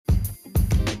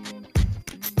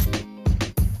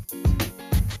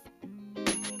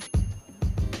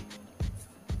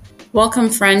Welcome,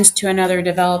 friends, to another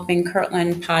Developing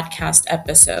Kirtland podcast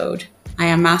episode. I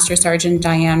am Master Sergeant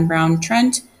Diane Brown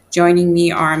Trent. Joining me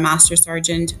are Master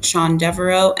Sergeant Sean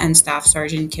Devereaux and Staff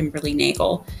Sergeant Kimberly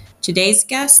Nagel. Today's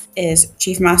guest is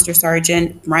Chief Master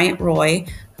Sergeant Bryant Roy,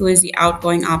 who is the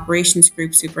outgoing Operations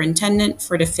Group Superintendent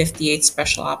for the 58th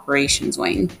Special Operations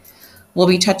Wing. We'll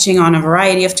be touching on a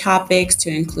variety of topics to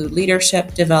include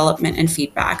leadership, development, and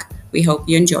feedback. We hope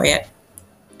you enjoy it.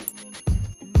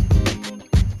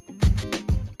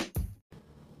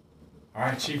 All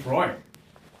right, Chief Roy,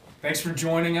 thanks for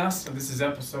joining us. This is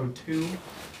episode 2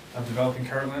 of Developing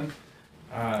Kirtland.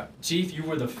 Chief, you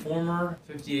were the former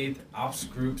 58th Ops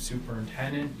Group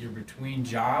Superintendent. You're between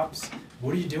jobs.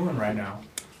 What are you doing right now?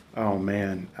 Oh,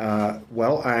 man.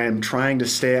 Well, I am trying to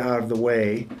stay out of the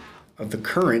way of the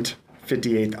current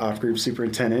 58th Ops Group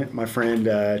Superintendent, my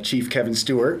friend Chief Kevin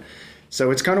Stewart.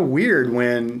 So it's kind of weird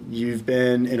when you've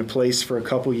been in a place for a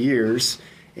couple years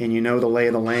and you know the lay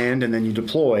of the land, and then you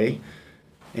deploy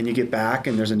and you get back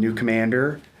and there's a new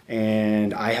commander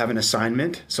and I have an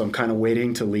assignment, so I'm kind of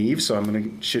waiting to leave. So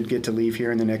should get to leave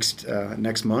here in the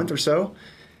next month or so,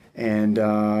 and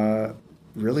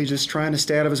really just trying to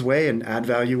stay out of his way and add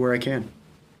value where I can.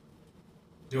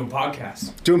 Doing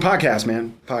podcasts. Doing podcasts,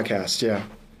 man. Podcasts, yeah.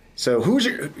 So who's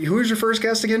your first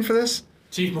guest again for this?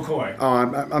 Chief McCoy. Oh,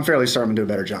 I'm fairly starting to do a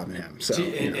better job than him. So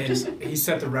he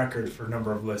set the record for a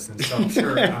number of listens, so I'm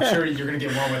sure you're going to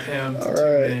get one with him. All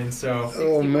right. In, so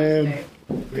oh man,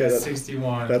 we got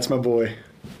 61. That's my boy.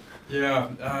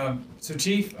 Yeah. So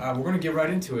Chief, we're going to get right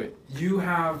into it. You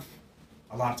have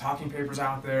a lot of talking papers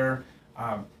out there.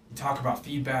 You talk about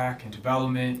feedback and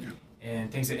development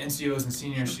and things that NCOs and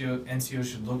senior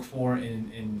NCOs should look for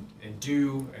and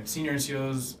do, and senior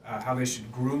NCOs how they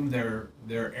should groom their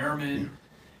airmen.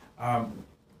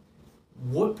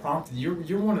 What prompted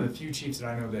you're one of the few chiefs that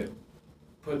I know that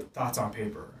put thoughts on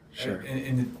paper, sure,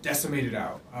 and decimate it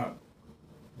out.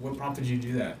 What prompted you to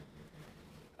do that?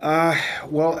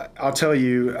 Well, I'll tell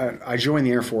you, I joined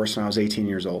the Air Force when I was 18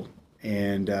 years old,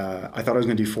 and I thought I was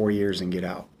going to do 4 years and get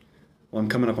out. Well, I'm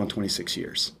coming up on 26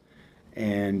 years,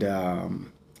 and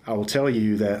I will tell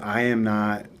you that I am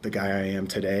not the guy I am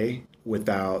today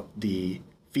without the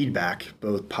feedback,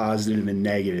 both positive and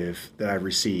negative, that I've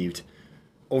received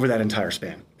over that entire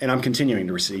span. And I'm continuing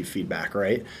to receive feedback,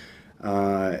 right?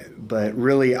 But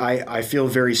really, I feel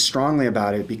very strongly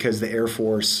about it because the Air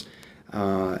Force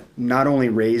not only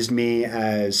raised me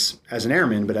as an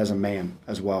airman, but as a man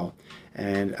as well.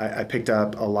 And I picked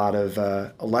up a lot of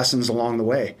lessons along the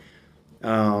way.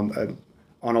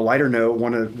 On a lighter note,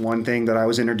 one thing that I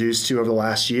was introduced to over the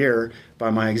last year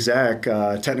by my exec,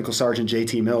 Technical Sergeant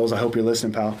JT Mills, I hope you're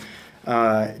listening, pal.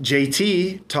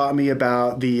 JT taught me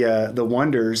about the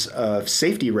wonders of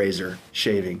safety razor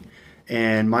shaving.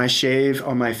 And my shave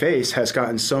on my face has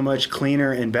gotten so much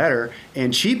cleaner and better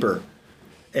and cheaper.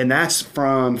 And that's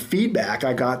from feedback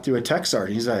I got through a tech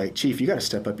sergeant. He's like, Chief, you got to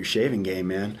step up your shaving game,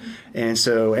 man. And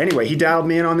so anyway, he dialed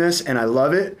me in on this, and I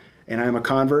love it. And I'm a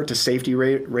convert to safety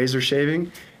razor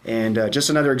shaving. And just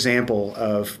another example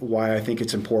of why I think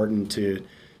it's important to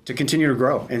continue to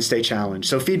grow and stay challenged.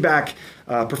 So feedback,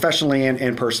 professionally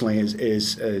and personally,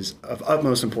 is of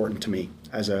utmost importance to me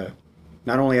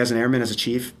not only as an airman, as a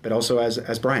chief, but also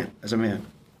as Bryant, as a man.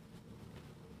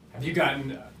 Have you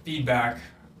gotten feedback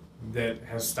that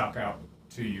has stuck out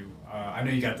to you? I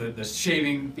know you got the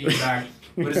shaving feedback,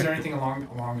 but is there anything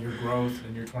along your growth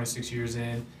and your 26 years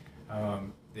in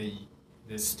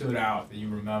that stood out that you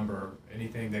remember?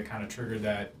 Anything that kind of triggered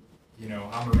that, I'm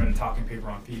going to write a talking paper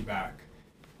on feedback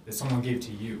that someone gave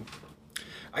to you?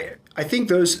 I think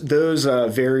those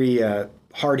very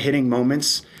hard-hitting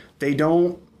moments, they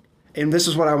don't, and this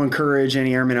is what I would encourage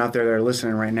any airmen out there that are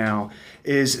listening right now,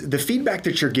 is the feedback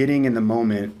that you're getting in the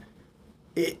moment,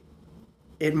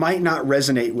 it might not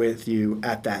resonate with you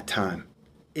at that time.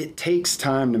 It takes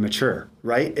time to mature,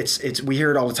 right? We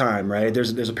hear it all the time, right?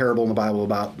 There's a parable in the Bible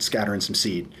about scattering some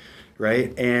seed,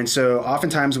 right? And so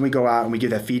oftentimes when we go out and we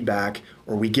give that feedback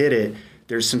or we get it,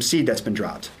 there's some seed that's been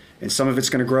dropped, and some of it's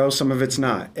going to grow, some of it's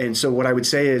not. And so what I would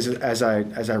say is, as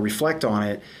I reflect on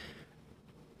it,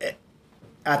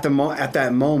 at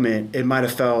that moment, it might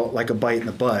have felt like a bite in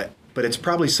the butt, but it's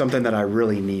probably something that I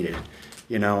really needed,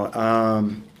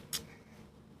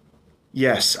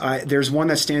 Yes, there's one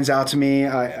that stands out to me.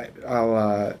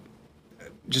 I'll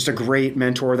just a great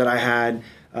mentor that I had,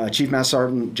 Chief Master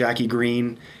Sergeant Jackie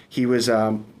Green. He was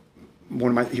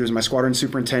he was my squadron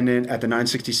superintendent at the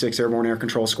 966 Airborne Air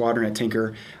Control Squadron at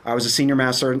Tinker. I was a senior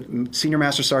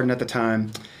master sergeant at the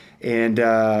time, and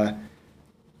I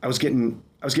was getting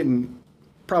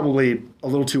probably a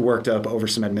little too worked up over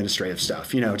some administrative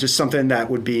stuff, just something that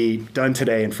would be done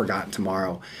today and forgotten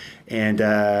tomorrow. And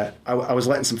I was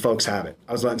letting some folks have it.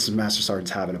 I was letting some master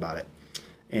sergeants have it about it.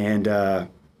 And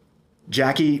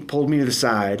Jackie pulled me to the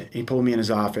side. He pulled me in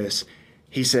his office.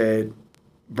 He said,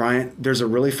 Bryant, there's a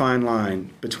really fine line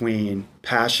between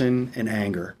passion and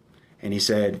anger. And he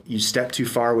said, you step too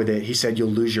far with it. He said, you'll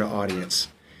lose your audience.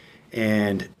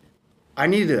 And I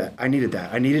needed that. I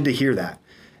needed to hear that.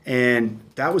 And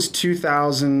that was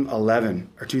 2011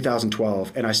 or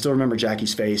 2012. And I still remember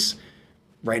Jackie's face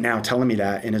right now telling me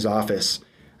that in his office.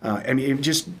 I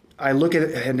look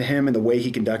at him and the way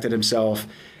he conducted himself,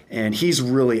 and he's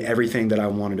really everything that I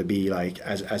wanted to be like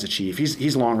as a chief.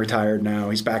 He's long retired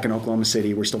now. He's back in Oklahoma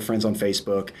City. We're still friends on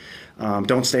Facebook.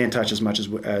 Don't stay in touch as much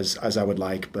as I would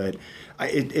like, but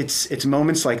it's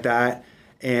moments like that.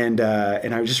 And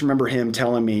I just remember him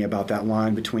telling me about that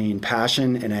line between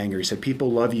passion and anger. He said,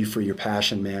 people love you for your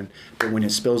passion, man, but when it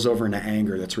spills over into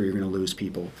anger, that's where you're going to lose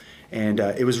people. And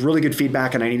it was really good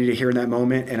feedback, and I needed to hear in that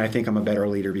moment, and I think I'm a better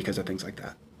leader because of things like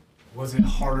that. Was it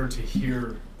harder to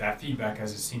hear that feedback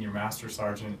as a senior master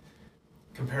sergeant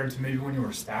compared to maybe when you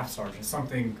were a staff sergeant,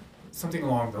 something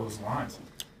along those lines?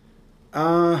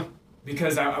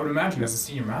 Because I would imagine as a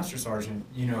senior master sergeant,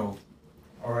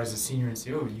 or as a senior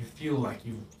NCO, you feel like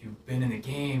you've been in the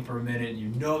game for a minute, and you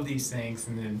know these things,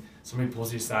 and then somebody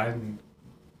pulls you aside and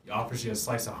offers you a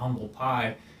slice of humble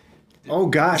pie. Oh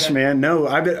gosh, man, no,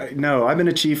 I've been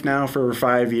a chief now for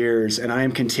 5 years, and I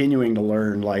am continuing to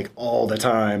learn like all the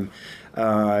time.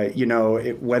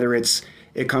 Whether it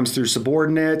comes through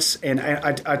subordinates, and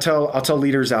I'll tell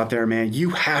leaders out there, man, you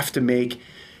have to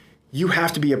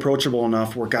be approachable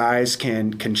enough where guys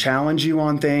can challenge you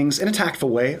on things in a tactful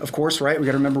way, of course, right? We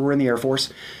got to remember we're in the Air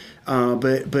Force,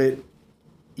 but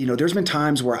there's been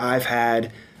times where I've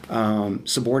had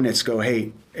subordinates go,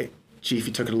 hey, Chief,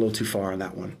 you took it a little too far on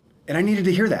that one. And I needed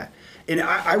to hear that. And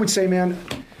I would say, man,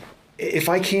 if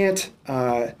I can't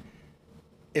take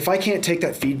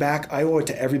that feedback, I owe it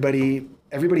to everybody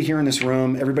here in this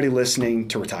room, everybody listening,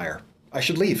 to retire. I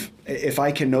should leave if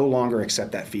I can no longer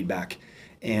accept that feedback.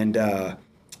 And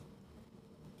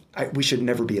we should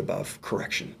never be above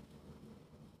correction.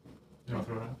 You want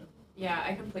to throw it out? Yeah,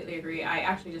 I completely agree. I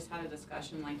actually just had a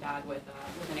discussion like that with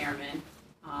an airman.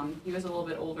 He was a little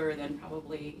bit older than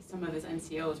probably some of his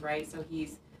NCOs, right? So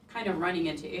he's kind of running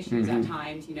into issues at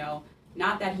times,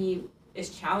 not that he is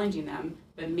challenging them,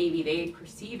 but maybe they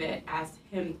perceive it as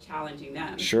him challenging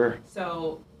them. Sure.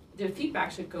 So the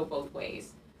feedback should go both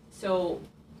ways. So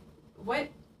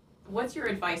what's your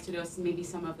advice to those, maybe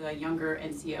some of the younger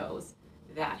NCOs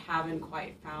that haven't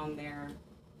quite found their,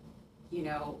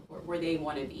 where they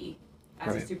want to be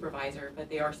as a supervisor, but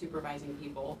they are supervising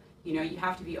people? You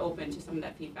have to be open to some of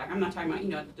that feedback. I'm not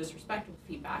talking about, disrespectful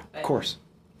feedback, but of course.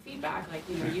 Feedback, like,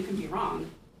 you can be wrong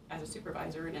as a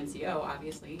supervisor and NCO,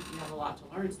 obviously. You have a lot to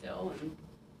learn still. And,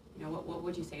 what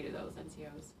would you say to those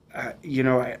NCOs?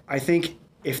 I think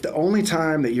if the only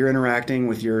time that you're interacting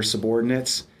with your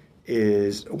subordinates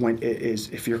is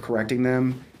if you're correcting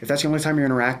them, if that's the only time you're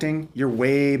interacting, you're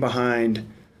way behind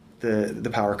the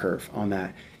power curve on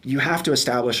that. You have to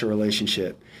establish a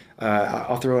relationship.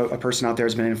 I'll throw a person out there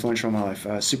who's been influential in my life,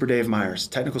 Super Dave Myers,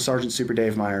 Technical Sergeant Super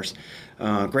Dave Myers.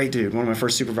 Great dude, one of my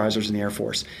first supervisors in the Air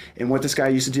Force. And what this guy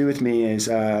used to do with me is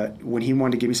when he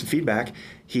wanted to give me some feedback,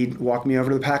 he'd walk me over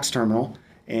to the PAX terminal,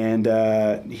 and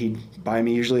he'd buy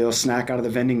me usually a snack out of the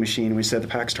vending machine when we sit at the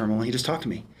PAX terminal, and he'd just talk to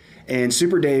me. And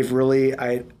Super Dave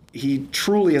he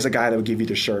truly is a guy that would give you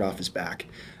the shirt off his back.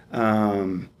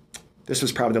 This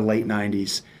was probably the late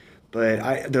 90s.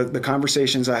 But the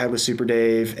conversations I had with Super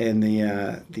Dave and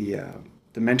the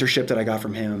mentorship that I got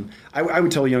from him, I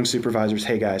would tell young supervisors,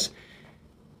 hey guys,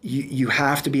 you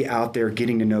have to be out there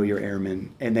getting to know your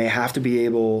airmen, and they have to be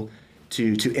able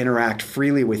to interact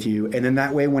freely with you. And then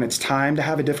that way, when it's time to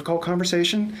have a difficult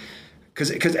conversation,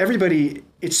 because everybody,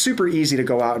 it's super easy to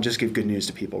go out and just give good news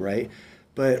to people, right?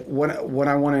 But what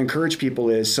I want to encourage people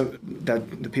is, so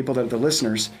that the people that the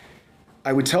listeners,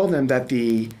 I would tell them that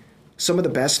some of the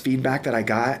best feedback that I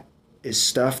got is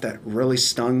stuff that really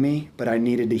stung me, but I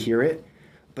needed to hear it.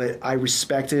 But I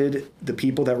respected the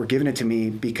people that were giving it to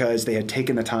me because they had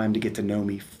taken the time to get to know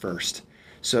me first.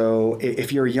 So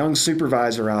if you're a young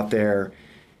supervisor out there,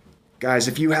 guys,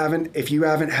 if you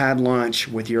haven't had lunch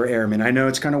with your airmen, I know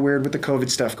it's kind of weird with the COVID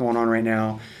stuff going on right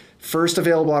now. First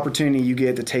available opportunity you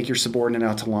get to take your subordinate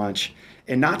out to lunch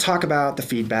and not talk about the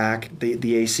feedback,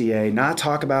 the ACA, not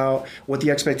talk about what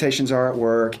the expectations are at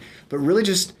work, but really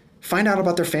just find out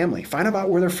about their family, find out about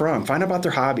where they're from, find out about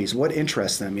their hobbies, what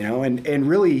interests them, and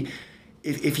really,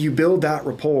 if you build that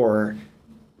rapport,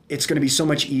 it's going to be so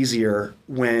much easier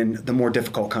when the more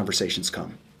difficult conversations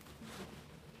come.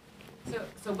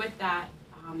 So with that,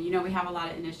 we have a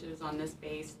lot of initiatives on this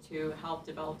base to help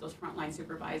develop those frontline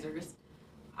supervisors.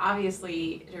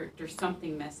 Obviously, there's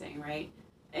something missing, right?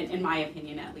 In my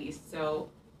opinion, at least. So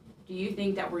do you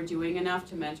think that we're doing enough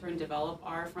to mentor and develop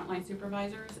our frontline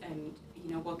supervisors? And,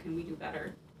 what can we do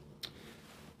better?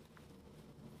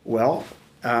 Well,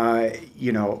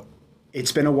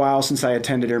 it's been a while since I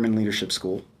attended Airman Leadership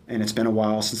School, and it's been a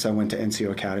while since I went to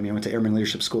NCO Academy. I went to Airman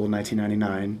Leadership School in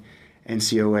 1999.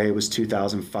 NCOA was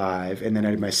 2005, and then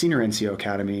I did my senior NCO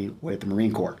Academy with the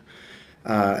Marine Corps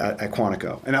at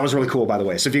Quantico, and that was really cool, by the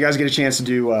way. So if you guys get a chance to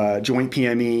do joint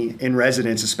PME in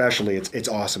residence, especially, it's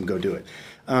awesome. Go do it.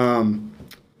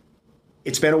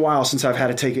 It's been a while since I've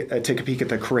had to take a peek at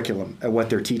the curriculum, at what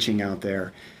they're teaching out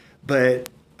there, but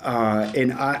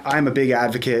and I'm a big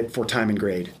advocate for time and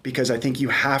grade, because I think you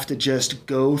have to just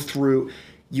go through.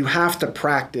 You have to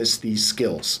practice these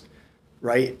skills,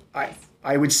 right?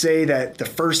 I would say that the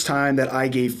first time that I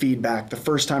gave feedback, the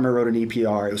first time I wrote an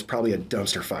EPR, it was probably a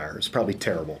dumpster fire. It was probably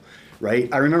terrible, right?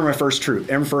 I remember my first troop,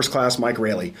 Airman First Class Mike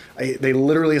Raley. They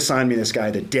literally assigned me this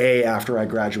guy the day after I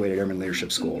graduated Airman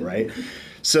Leadership School, right?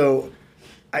 So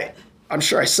I'm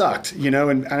sure I sucked,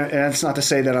 and that's not to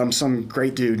say that I'm some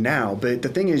great dude now, but the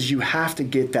thing is, you have to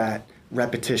get that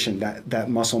repetition, that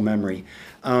muscle memory.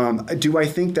 Do I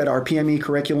think that our PME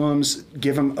curriculums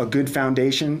give them a good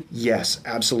foundation? Yes,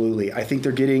 absolutely. I think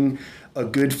they're getting a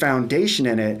good foundation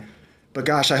in it, but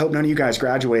gosh, I hope none of you guys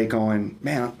graduate going,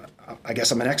 man, I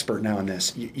guess I'm an expert now in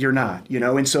this. You're not,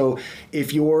 and so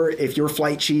if you're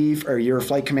flight chief or you're a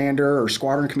flight commander or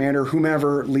squadron commander,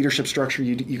 whomever leadership structure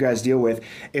you guys deal with,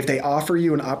 if they offer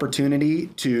you an opportunity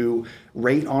to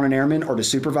rate on an airman or to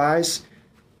supervise,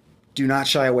 do not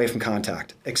shy away from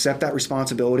contact. Accept that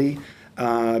responsibility,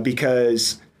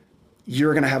 because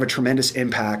you're going to have a tremendous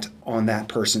impact on that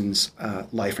person's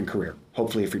life and career,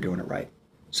 hopefully, if you're doing it right.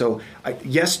 So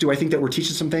yes, do I think that we're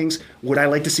teaching some things? Would I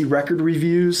like to see record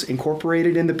reviews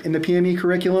incorporated in the PME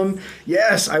curriculum?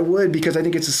 Yes, I would, because I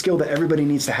think it's a skill that everybody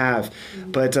needs to have.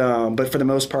 Mm-hmm. But for the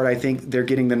most part, I think they're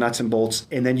getting the nuts and bolts,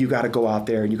 and then you got to go out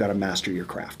there and you got to master your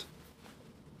craft.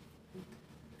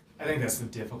 I think that's the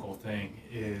difficult thing,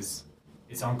 is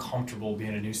it's uncomfortable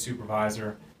being a new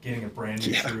supervisor, getting a brand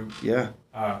new troop. Yeah.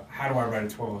 How do I write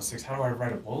a 1206? How do I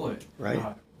write a bullet? Right.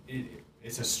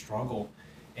 It's a struggle.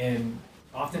 And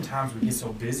oftentimes we get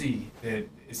so busy that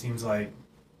it seems like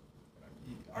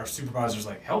our supervisor's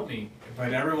like, help me.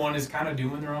 But everyone is kind of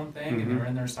doing their own thing, mm-hmm. and they're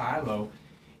in their silo.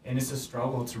 And it's a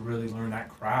struggle to really learn that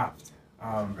craft.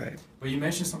 Right. But you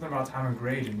mentioned something about time and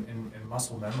grade and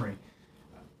muscle memory.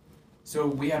 So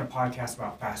we had a podcast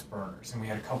about fast burners, and we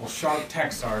had a couple sharp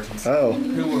tech sergeants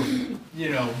who were,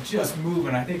 just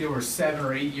moving. I think they were 7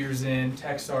 or 8 years in,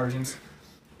 tech sergeants,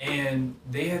 and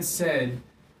they had said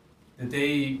that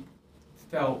they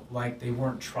felt like they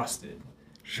weren't trusted.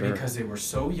 Sure. Because they were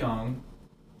so young,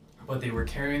 but they were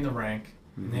carrying the rank,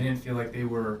 mm-hmm. and they didn't feel like they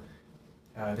were.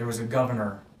 There was a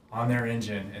governor on their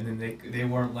engine, and then they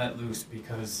weren't let loose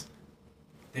because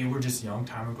they were just young,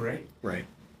 time and grade. Right.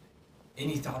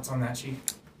 Any thoughts on that, Chief?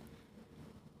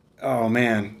 Oh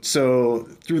man, so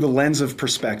through the lens of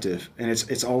perspective, and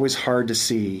it's always hard to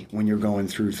see when you're going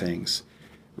through things,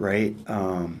 right?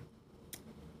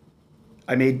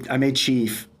 I made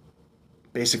chief.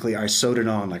 Basically, I sewed it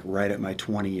on like right at my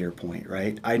 20-year point,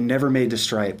 right? I never made the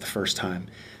stripe the first time.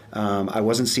 I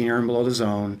wasn't senior and below the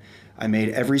zone. I made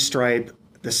every stripe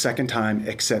the second time,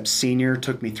 except senior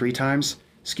took me 3 times.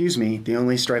 Excuse me, the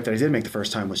only stripe that I did make the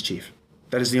first time was chief.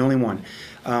 That is the only one.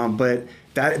 But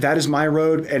that is my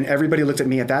road, and everybody looked at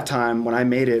me at that time when I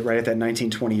made it right at that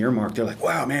 19-20 year mark. They're like,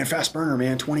 wow, man, fast burner,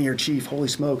 man, 20-year chief, holy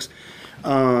smokes.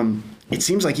 It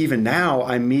seems like even now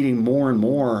I'm meeting more and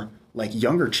more like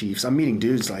younger chiefs. I'm meeting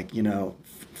dudes like,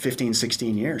 15,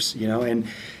 16 years, and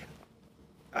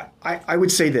I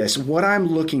would say this, what I'm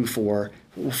looking for,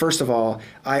 well, first of all,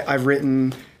 I've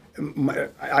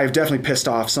definitely pissed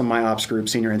off some of my ops group,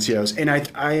 senior NCOs, and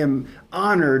I am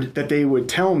honored that they would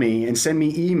tell me and send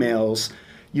me emails,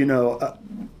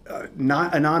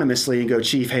 not anonymously, and go,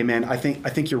 Chief, hey man, I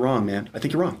think you're wrong, man. I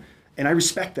think you're wrong, and I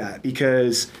respect that,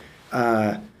 because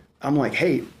I'm like,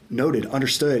 hey, noted,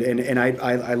 understood, and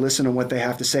I listen to what they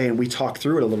have to say, and we talk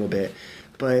through it a little bit,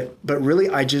 but really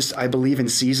I believe in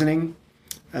seasoning,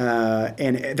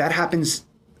 and that happens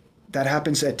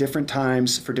at different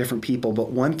times for different people.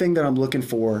 But one thing that I'm looking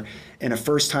for in a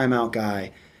first-time out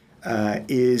guy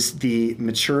is the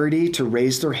maturity to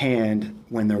raise their hand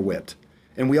when they're whipped.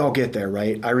 And we all get there,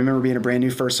 right? I remember being a brand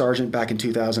new first sergeant back in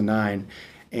 2009,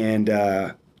 and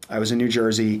I was in New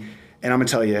Jersey. And I'm going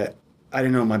to tell you, I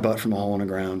didn't know my butt from a hole in the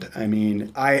ground. I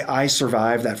mean, I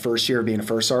survived that first year of being a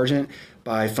first sergeant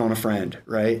by phone a friend,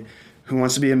 right? Who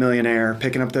wants to be a millionaire?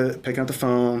 Picking up the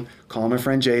phone, calling my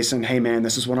friend Jason. Hey man,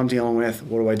 this is what I'm dealing with.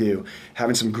 What do I do?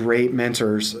 Having some great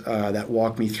mentors that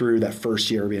walked me through that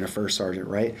first year of being a first sergeant,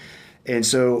 right? And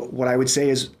so what I would say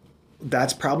is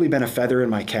that's probably been a feather in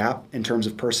my cap in terms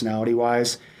of personality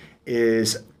wise.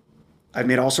 Is I've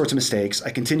made all sorts of mistakes. I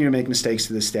continue to make mistakes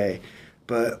to this day,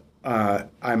 but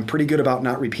I'm pretty good about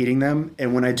not repeating them.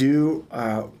 And when I do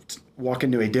walk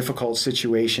into a difficult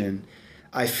situation,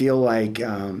 I feel like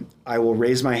I will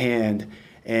raise my hand,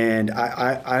 and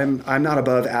I'm not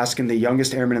above asking the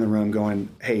youngest airman in the room, going,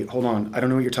 "Hey, hold on, I don't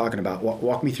know what you're talking about.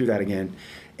 Walk me through that again,"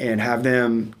 and have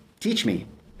them teach me.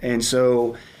 And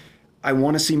so I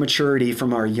want to see maturity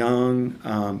from our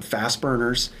young fast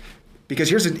burners. Because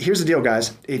here's the deal,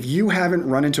 guys. If you haven't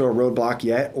run into a roadblock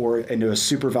yet, or into a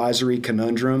supervisory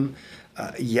conundrum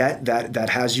yet that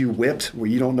has you whipped where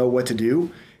you don't know what to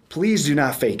do, please do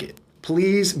not fake it.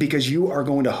 Please, because you are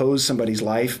going to hose somebody's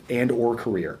life and or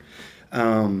career.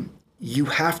 You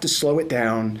have to slow it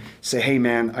down. Say, hey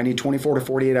man, I need 24 to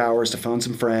 48 hours to phone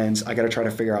some friends. I got to try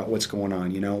to figure out what's going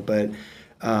on, But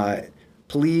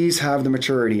please have the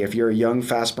maturity, if you're a young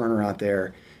fast burner out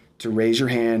there, to raise your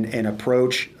hand and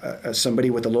approach somebody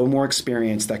with a little more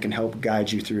experience that can help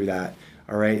guide you through that.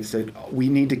 All right. So we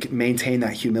need to maintain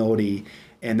that humility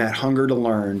and that hunger to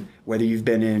learn, whether you've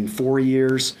been in 4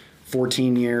 years,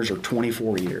 14 years, or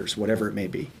 24 years, whatever it may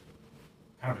be.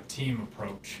 Kind of a team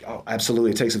approach. Oh,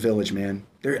 absolutely. It takes a village, man.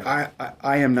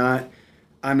 I'm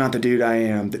not the dude I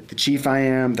am, the chief I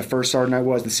am, the first sergeant I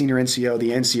was, the senior NCO, the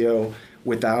NCO,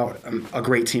 without a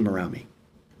great team around me.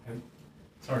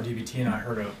 Sorry, DBT and I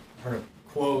heard a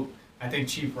quote. I think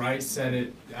Chief Wright said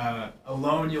it,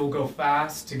 alone you'll go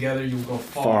fast, together you'll go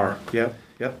far. Yep.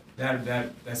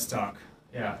 That stuck.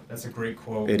 Yeah, that's a great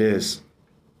quote. It is.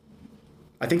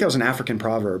 I think that was an African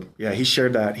proverb. Yeah, he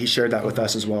shared that with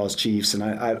us as well as chiefs, and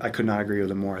I could not agree with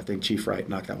him more. I think Chief Wright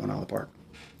knocked that one out of the park.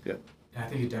 Yeah. I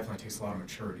think it definitely takes a lot of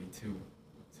maturity to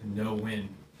know when,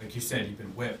 like you said, you've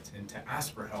been whipped, and to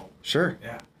ask for help. Sure.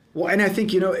 Yeah. Well, and I think,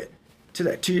 to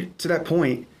that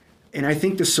point, and I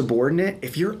think the subordinate,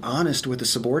 if you're honest with the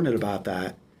subordinate about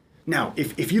that, now,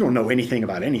 if you don't know anything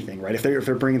about anything, right? If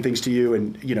they're bringing things to you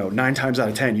and, 9 times out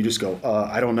of 10, you just go,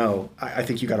 I don't know. I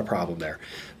think you got a problem there.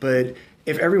 But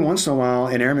if every once in a while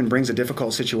an airman brings a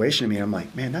difficult situation to me, I'm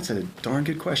like, man, that's a darn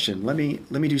good question. Let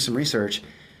me do some research.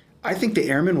 I think the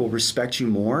airman will respect you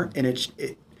more, and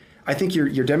I think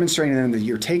you're demonstrating to them that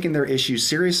you're taking their issues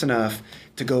serious enough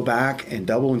to go back and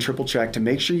double and triple check to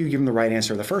make sure you give them the right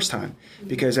answer the first time.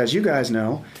 Because as you guys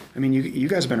know, I mean, you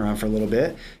guys have been around for a little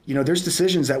bit. There's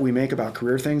decisions that we make about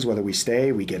career things, whether we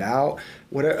stay, we get out,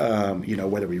 whether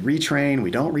we retrain, we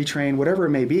don't retrain, whatever it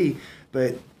may be.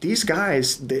 But these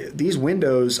guys, these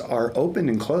windows are open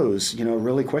and close,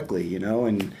 really quickly,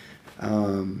 and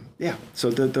yeah.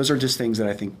 So those are just things that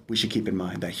I think we should keep in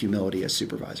mind, that humility as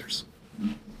supervisors.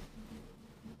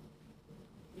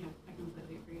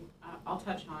 I'll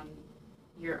touch on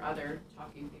your other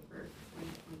talking paper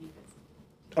when you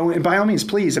guys. Oh, and by all means,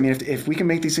 please. I mean, if we can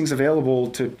make these things available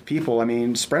to people, I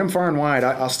mean, spread them far and wide.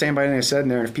 I'll stand by anything I said in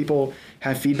there. And if people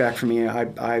have feedback from me,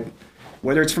 I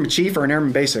whether it's from a chief or an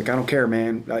airman basic, I don't care,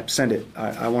 man. Send it.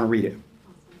 I want to read it. Awesome.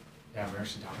 Yeah, we're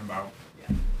actually talking about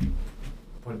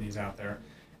putting these out there.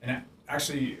 And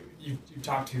actually, you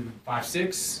talked to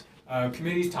 5-6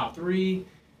 committees, top 3.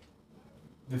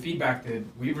 The feedback that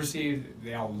we've received,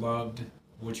 they all loved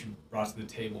what you brought to the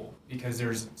table,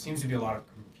 because seems to be a lot of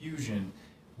confusion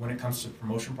when it comes to the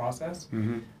promotion process.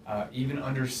 Mm-hmm. Even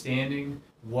understanding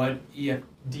what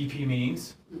EFDP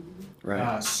means. Mm-hmm.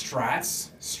 Right.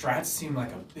 Strats seem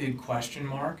like a big question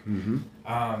mark. Mm-hmm.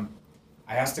 I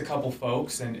asked a couple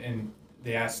folks, and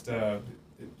they asked,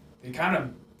 they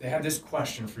had this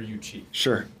question for you, Chief.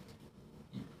 Sure.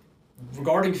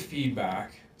 Regarding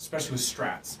feedback, especially with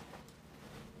strats,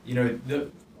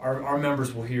 our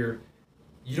members will hear,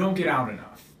 you don't get out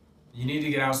enough. You need to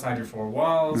get outside your 4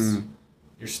 walls. Mm.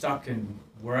 You're stuck in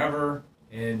wherever.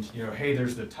 And, hey,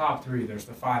 there's the top 3, there's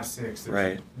the 5-6,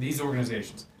 there's these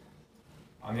organizations.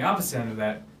 On the opposite end of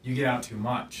that, you get out too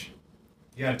much.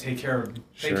 You got to take care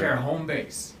of home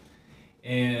base.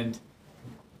 And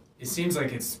it seems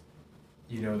like it's,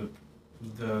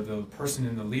 the person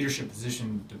in the leadership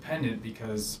position dependent,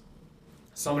 because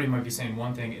somebody might be saying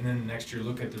one thing, and then the next year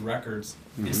look at the records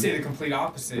and say the complete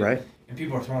opposite. Right. And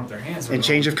people are throwing up their hands. And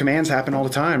change of commands happen all the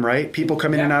time, right? People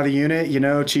come in and out of the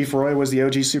unit. Chief Roy was the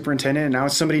OG superintendent, and now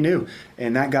it's somebody new.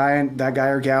 And that guy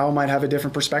or gal might have a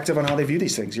different perspective on how they view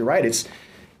these things. You're right.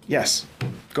 Yes.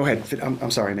 Go ahead.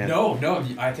 I'm sorry, man. No,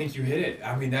 I think you hit it.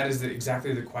 I mean, that is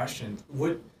exactly the question.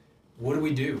 What do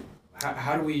we do?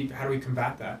 How do we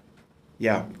combat that?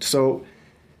 Yeah. So,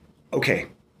 okay,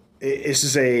 this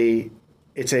is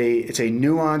it's a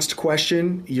nuanced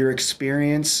question. Your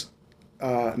experience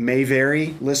may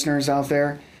vary, listeners out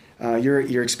there.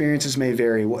 Your experiences may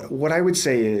vary. What I would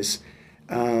say is,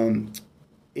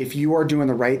 if you are doing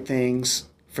the right things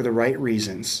for the right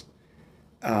reasons,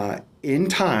 in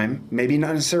time, maybe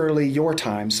not necessarily your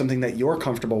time, something that you're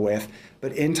comfortable with,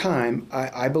 but in time,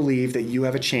 I believe that you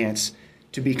have a chance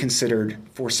to be considered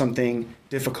for something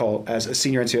difficult as a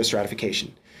senior NCO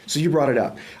stratification. So you brought it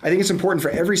up. I think it's important for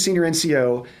every senior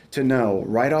NCO to know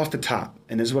right off the top,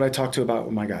 and this is what I talk to about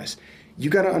with my guys. You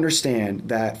got to understand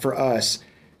that for us,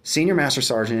 senior master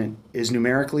sergeant is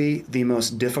numerically the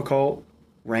most difficult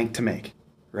rank to make,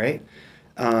 right?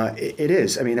 It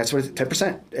is. I mean, that's what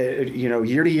 10%.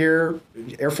 Year to year,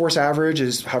 Air Force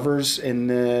average hovers in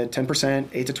the 10%,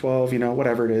 8 to 12,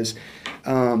 whatever it is.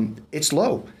 It's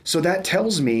low. So that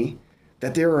tells me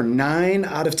that there are 9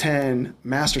 out of 10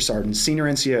 master sergeants, senior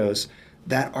NCOs,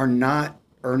 that are not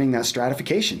earning that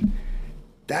stratification.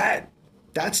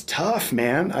 That's tough,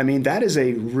 man. I mean, that is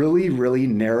a really, really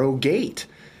narrow gate.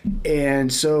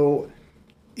 And so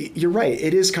you're right.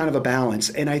 It is kind of a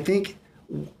balance. And I think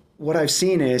what I've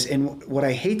seen is, and what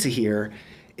I hate to hear,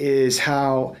 is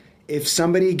how if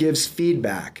somebody gives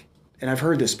feedback, and I've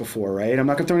heard this before, right? I'm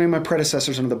not going to throw any of my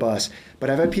predecessors under the bus,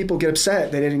 but I've had people get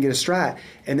upset they didn't get a strat,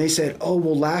 and they said, oh,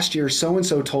 well, last year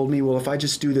so-and-so told me, well, if I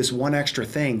just do this one extra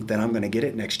thing, then I'm going to get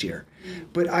it next year.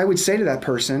 But I would say to that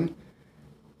person,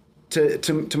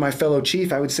 to my fellow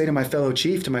chief, I would say to my fellow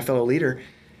chief, to my fellow leader,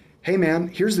 hey, man,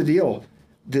 here's the deal.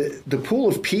 The pool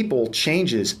of people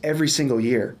changes every single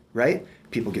year, right?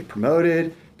 People get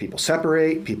promoted, people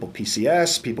separate, people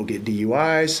PCS, people get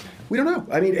DUIs. We don't know.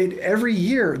 I mean, every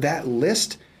year that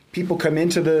list, people come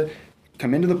into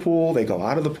the pool, they go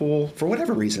out of the pool for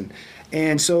whatever reason.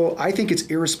 And so I think it's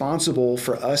irresponsible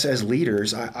for us as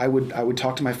leaders. I would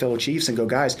talk to my fellow chiefs and go,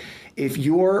 guys, if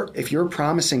you're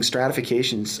promising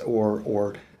stratifications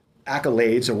or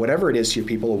accolades or whatever it is to your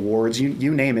people, awards,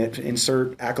 you name it,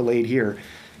 insert accolade here.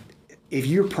 If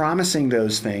you're promising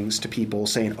those things to people,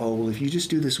 saying, oh, well, if you just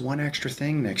do this one extra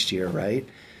thing next year, right,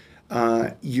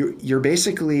 you're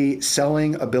basically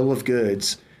selling a bill of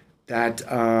goods that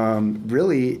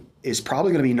really is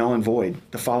probably going to be null and void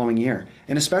the following year.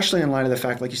 And especially in light of the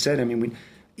fact, like you said, I mean,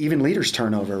 even leaders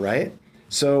turnover, right?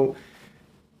 So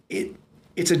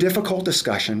it's a difficult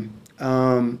discussion.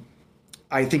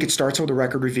 I think it starts with a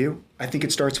record review. I think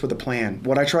it starts with a plan.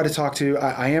 What I try to talk to,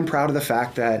 I am proud of the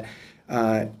fact that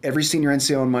every senior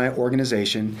NCO in my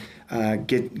organization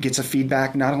gets a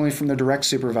feedback not only from the direct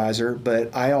supervisor,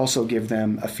 but I also give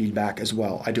them a feedback as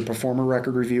well. I do performer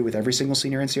record review with every single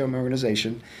senior NCO in my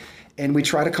organization, and we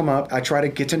try to I try to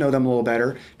get to know them a little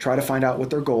better, try to find out what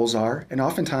their goals are, and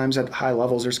oftentimes at high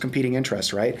levels there's competing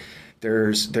interests, right?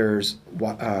 There's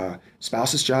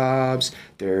spouses' jobs,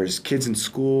 there's kids in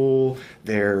school,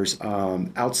 there's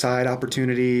outside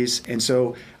opportunities, and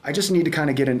so I just need to kind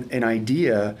of get an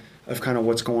idea of kind of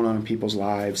what's going on in people's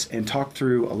lives and talk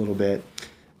through a little bit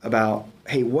about,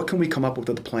 hey, what can we come up with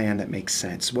a plan that makes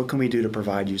sense? What can we do to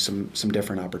provide you some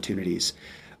different opportunities?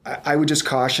 I would just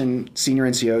caution senior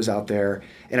NCOs out there,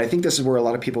 and I think this is where a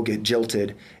lot of people get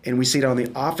jilted, and we see it on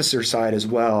the officer side as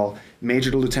well, major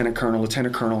to lieutenant colonel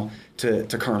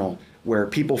to colonel, where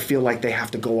people feel like they have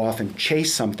to go off and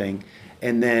chase something,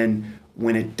 and then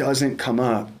when it doesn't come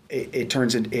up,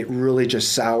 it really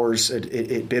just sours,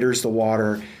 it bitters the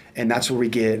water. And that's where we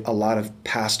get a lot of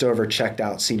passed over, checked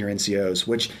out senior NCOs,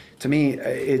 which to me,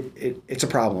 it's a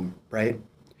problem, right?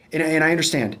 And I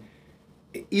understand.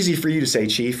 Easy for you to say,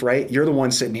 Chief, right? You're the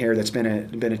one sitting here that's been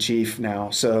a chief now,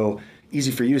 so easy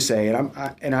for you to say.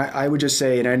 And I would just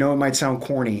say, and I know it might sound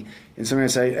corny, and somebody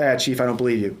would say, Chief, I don't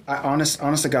believe you.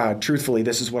 Honest to God, truthfully,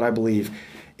 this is what I believe,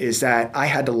 is that I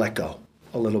had to let go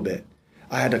a little bit.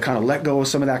 I had to kind of let go of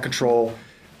some of that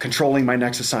controlling my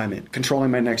next assignment,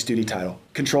 controlling my next duty title,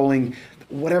 controlling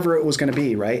whatever it was going to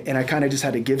be, right? And I kind of just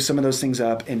had to give some of those things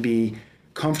up and be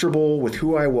comfortable with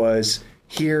who I was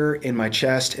here in my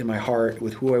chest, in my heart,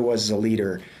 with who I was as a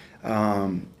leader.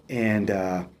 And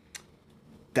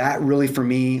that really for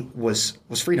me was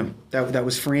freedom. That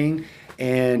was freeing,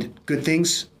 and good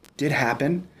things did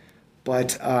happen.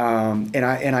 But and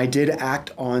I did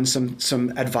act on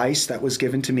some advice that was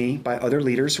given to me by other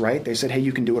leaders, right? They said, hey,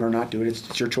 you can do it or not do it.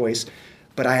 It's your choice.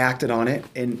 But I acted on it,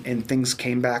 and things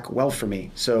came back well for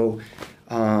me. So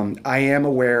I am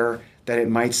aware that it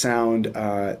might sound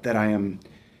that I am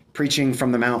preaching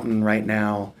from the mountain right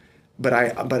now, but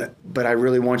I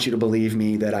really want you to believe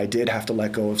me that I did have to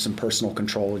let go of some personal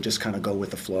control and just kind of go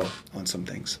with the flow on some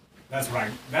things. That's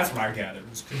what I gathered.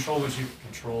 Was control what you can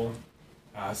control,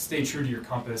 stay true to your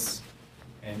compass,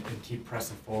 and keep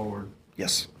pressing forward.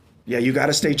 Yes. Yeah, you got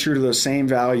to stay true to those same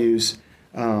values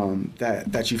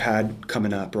that you've had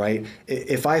coming up, right?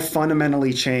 If I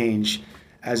fundamentally change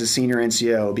as a senior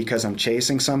NCO because I'm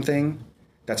chasing something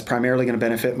that's primarily going to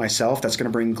benefit myself, that's going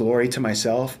to bring glory to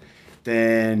myself,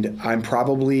 then I'm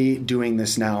probably doing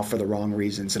this now for the wrong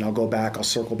reasons. And I'll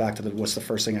circle back to what's the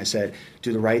first thing I said.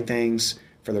 Do the right things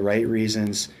for the right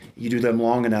reasons. You do them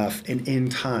long enough and in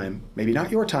time, maybe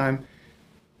not your time,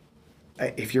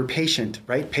 if you're patient,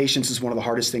 right? Patience is one of the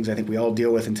hardest things I think we all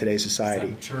deal with in today's society.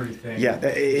 It's that maturity thing. Yeah,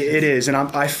 it is. And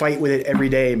I fight with it every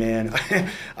day, man.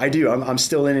 I do. I'm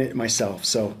still in it myself.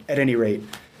 So at any rate,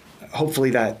 hopefully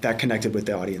that connected with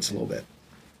the audience a little bit.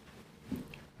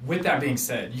 With that being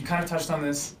said, you kind of touched on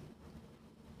this.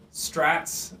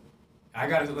 Strats,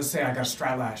 let's say I got a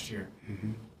strat last year,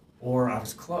 or I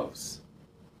was close.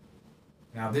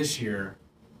 Now this year,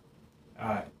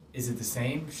 is it the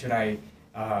same?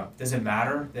 Does it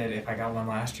matter that if I got one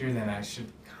last year, then I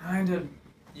should kind of,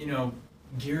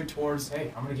 gear towards,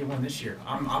 hey, I'm gonna get one this year.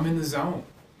 I'm in the zone.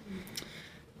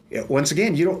 Yeah, once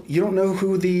again, you don't know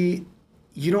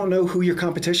who your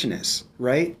competition is,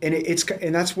 right?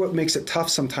 And that's what makes it tough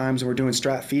sometimes when we're doing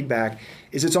strat feedback,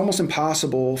 is it's almost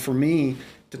impossible for me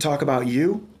to talk about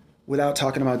you without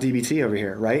talking about DBT over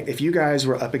here, right? If you guys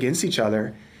were up against each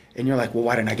other and you're like, well,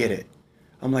 why didn't I get it?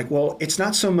 I'm like, well, it's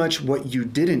not so much what you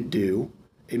didn't do.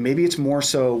 Maybe it's more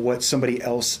so what somebody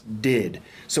else did.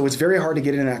 So it's very hard to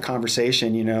get into that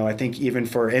conversation. I think even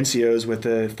for NCOs with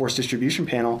the force distribution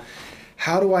panel,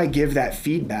 how do I give that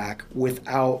feedback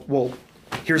without, well,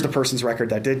 here's the person's record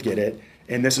that did get it,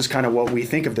 and this is kind of what we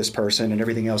think of this person and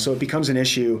everything else. So it becomes an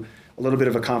issue, a little bit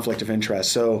of a conflict of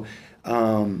interest. So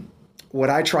what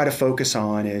I try to focus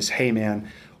on is, hey,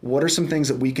 man, what are some things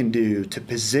that we can do to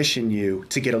position you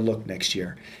to get a look next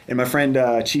year? And my friend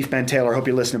Chief Ben Taylor, I hope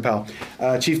you're listening, pal.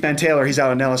 Chief Ben Taylor, he's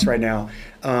out in Nellis right now.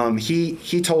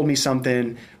 He told me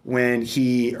something when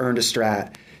he earned a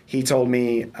strat. He told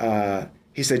me,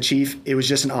 he said, Chief, it was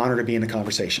just an honor to be in the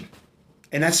conversation.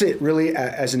 And that's it, really,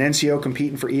 as an NCO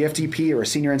competing for EFTP or a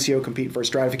senior NCO competing for a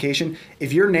stratification.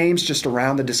 If your name's just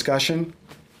around the discussion,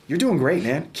 you're doing great,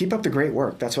 man. Keep up the great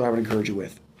work. That's what I would encourage you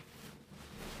with.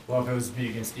 Well, if it was me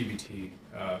against DBT,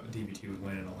 DBT would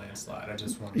win in a landslide. I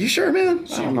just want. You sure, man?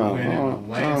 She would win in a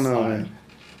landslide. I don't know, man.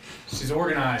 She's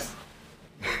organized.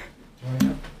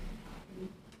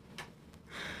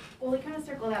 Well, we kind of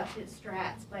circled out to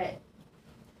strats, but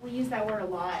we use that word a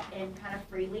lot and kind of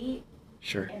freely.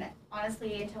 Sure. And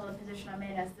honestly, until the position I'm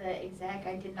in as the exec,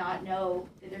 I did not know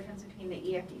the difference between the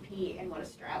EFDP and what a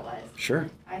strat was. Sure.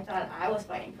 I thought I was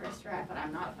fighting for a strat, but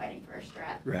I'm not fighting for a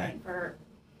strat. I'm fighting for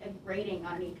a rating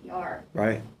on an EPR.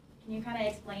 Right. Can you kind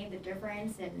of explain the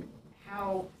difference and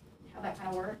how that kind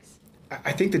of works?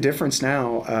 I think the difference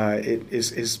now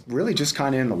is really just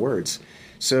kind of in the words.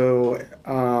 So,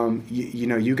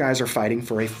 you guys are fighting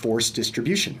for a force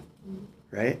distribution,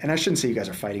 right? And I shouldn't say you guys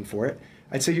are fighting for it.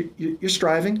 I'd say you're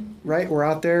striving, right? We're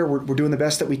out there. We're doing the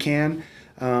best that we can.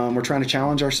 We're trying to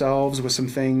challenge ourselves with some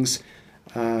things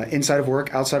inside of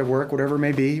work, outside of work, whatever it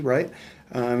may be, right?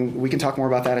 We can talk more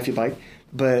about that if you'd like.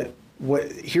 But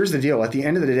here's the deal. At the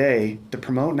end of the day, the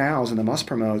promote nows and the must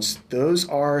promotes, those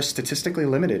are statistically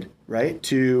limited, right,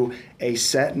 to a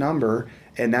set number.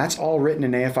 And that's all written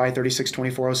in AFI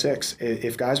 362406.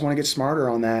 If guys want to get smarter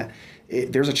on that,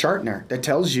 there's a chart in there that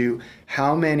tells you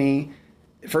how many.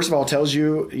 First of all, it tells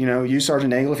you, you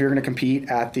Sergeant Nagel, if you're going to compete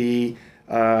at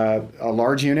a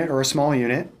large unit or a small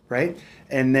unit, right?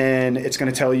 And then it's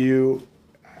going to tell you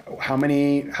how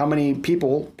many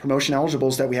people, promotion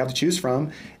eligibles, that we have to choose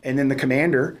from. And then the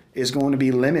commander is going to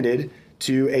be limited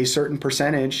to a certain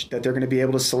percentage that they're going to be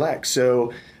able to select.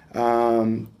 So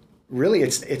really,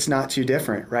 it's not too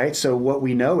different, right? So what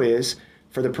we know is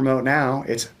for the promote now,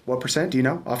 it's what percent? Do you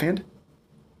know offhand?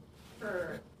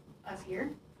 For us here?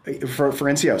 For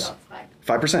NCOs,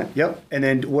 5%. Yep. And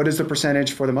then what is the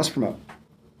percentage for the must promote?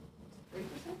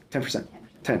 10%.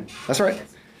 10. That's right.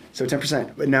 So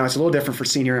 10%. But now it's a little different for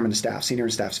senior M and the staff. Senior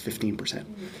and staff's 15%.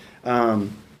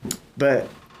 But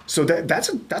so that's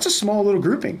a small little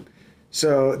grouping,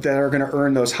 so that are going to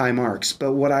earn those high marks.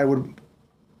 But what I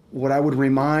would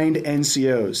remind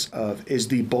NCOs of is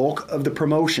the bulk of the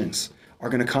promotions are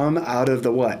going to come out of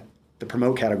the what? The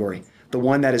promote category, the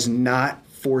one that is not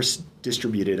force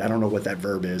distributed. I don't know what that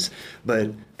verb is,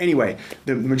 but anyway,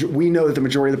 we know that the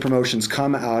majority of the promotions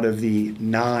come out of the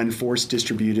non-force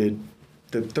distributed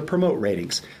the promote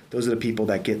ratings. Those are the people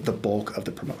that get the bulk of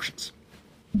the promotions.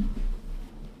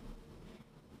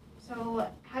 So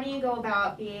how do you go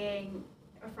about being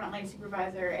a frontline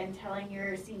supervisor and telling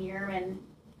your senior airmen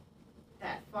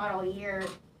that fought all year,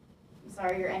 I'm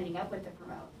sorry you're ending up with the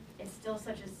promote? It's still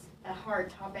such a hard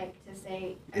topic to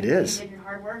say. It is. You did your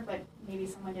hard work, but maybe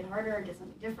someone did harder or did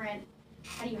something different.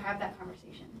 How do you have that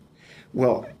conversation?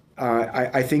 Well,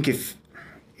 I think if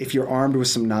you're armed with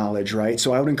some knowledge, right?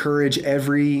 So I would encourage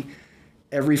every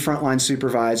frontline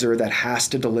supervisor that has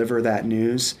to deliver that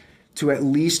news to at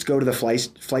least go to the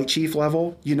flight chief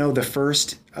level, the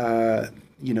first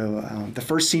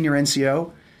senior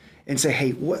NCO, and say,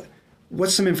 hey,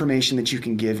 what's some information that you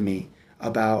can give me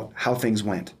about how things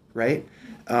went, right?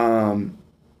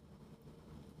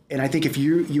 And I think if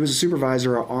you as a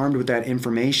supervisor are armed with that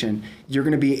information, you're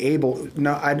going to be able.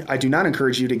 No, I do not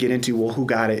encourage you to get into, well, who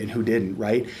got it and who didn't,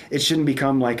 right? It shouldn't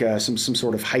become like some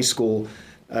sort of high school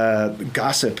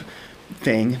gossip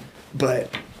thing.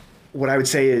 But what I would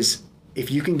say is,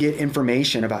 if you can get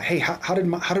information about, hey, how did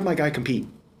my guy compete?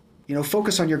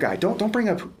 Focus on your guy. Don't bring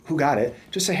up who got it.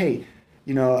 Just say, hey,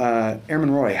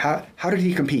 Airman Roy, how did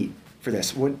he compete for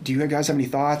this? What do you guys have any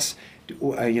thoughts?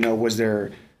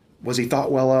 Was he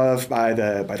thought well of by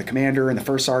the commander and the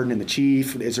first sergeant and the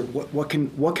chief? Is there what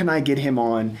can I get him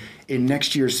on in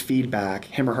next year's feedback?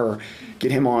 Him or her,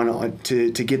 get him on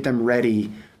to get them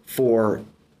ready for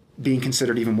being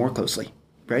considered even more closely,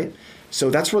 right? So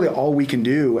that's really all we can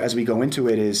do as we go into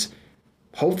it. Is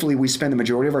hopefully we spend the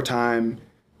majority of our time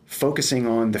focusing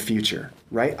on the future,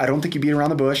 right? I don't think you beat around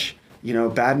the bush.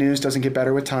 Bad news doesn't get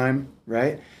better with time,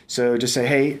 right? So just say,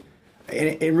 hey.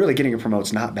 And really getting a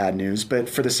promote's not bad news, but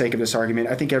for the sake of this argument,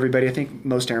 I think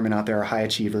most airmen out there are high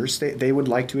achievers. They would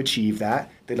like to achieve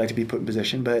that. They'd like to be put in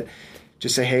position, but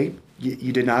just say, hey,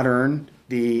 you did not earn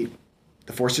the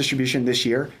force distribution this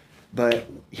year, but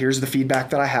here's the feedback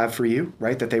that I have for you,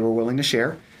 right, that they were willing to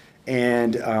share.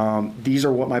 And these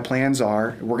are what my plans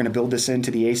are. We're going to build this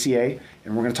into the ACA,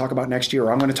 and we're going to talk about next year,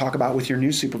 or I'm going to talk about with your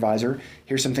new supervisor.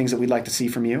 Here's some things that we'd like to see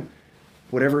from you.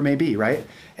 Whatever it may be, right?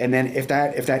 And then if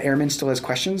that airman still has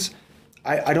questions,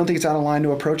 I don't think it's out of line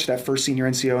to approach that first senior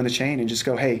NCO in the chain and just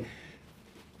go, hey,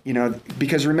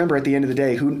 because remember, at the end of the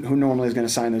day, who normally is going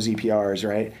to sign those EPRs,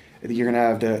 right? You're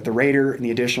going to have the rater, and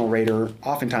the additional rater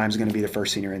oftentimes is going to be the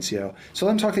first senior NCO. So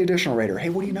let them talk to the additional rater. Hey,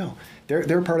 what do you know?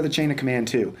 They're part of the chain of command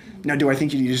too. Now, do I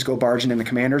think you just go barging in the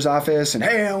commander's office and,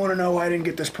 hey, I want to know why I didn't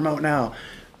get this promote now?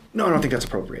 No, I don't think that's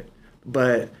appropriate.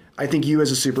 But I think you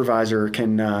as a supervisor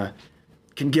can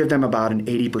give them about an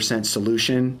 80%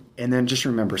 solution, and then just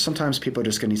remember, sometimes people are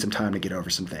just going to need some time to get over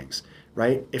some things,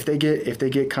 right? If they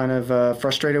get kind of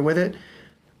frustrated with it,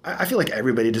 I feel like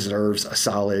everybody deserves a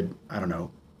solid,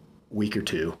 week or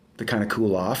two to kind of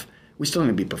cool off. We still need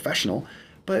to be professional,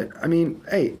 but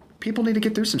hey, people need to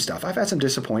get through some stuff. I've had some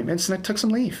disappointments, and I took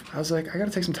some leave. I was like, I got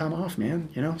to take some time off, man.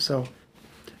 So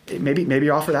maybe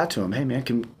offer that to them. Hey, man,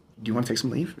 do you want to take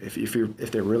some leave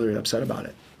if they're really upset about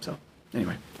it? So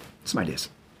anyway. Some ideas.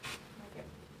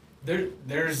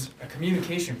 There's a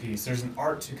communication piece. There's an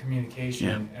art to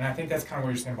communication, and I think that's kind of what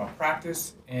you're saying about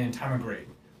practice and time of grade.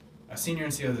 A senior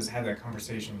NCO that's had that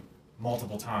conversation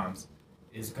multiple times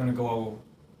is going to go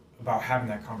about having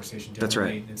that conversation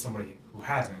differently than somebody who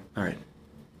hasn't. All right.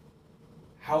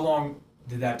 How long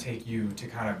did that take you to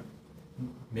kind of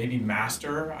maybe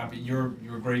master? You're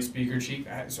a great speaker, Chief.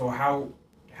 So how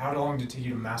long did it take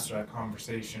you to master that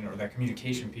conversation or that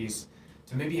communication piece?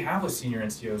 To maybe have with senior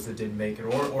NCOs that didn't make it,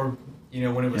 or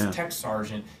when it was tech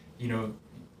sergeant,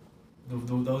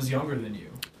 those younger than you.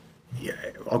 Yeah.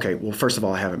 Okay. Well, first of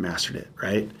all, I haven't mastered it,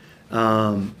 right?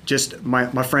 Just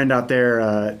my friend out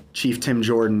there, Chief Tim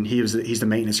Jordan. He's the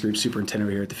maintenance group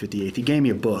superintendent here at the 58th. He gave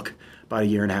me a book about a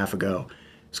year and a half ago.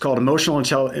 It's called Emotional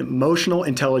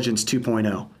Intelligence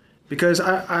 2.0, because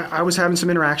I was having some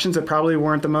interactions that probably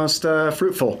weren't the most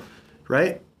fruitful,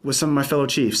 right? With some of my fellow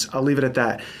chiefs. I'll leave it at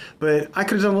that. But I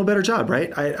could have done a little better job,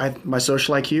 right? My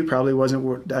social IQ probably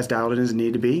wasn't as dialed in as it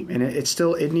needed to be, and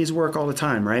it needs work all the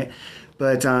time, right?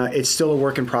 But it's still a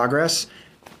work in progress.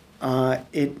 How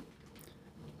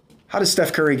does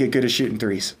Steph Curry get good at shooting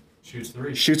threes? Shoots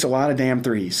threes. Shoots a lot of damn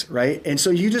threes, right? And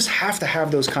so you just have to have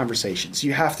those conversations.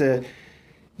 You have to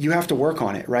work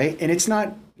on it, right? And it's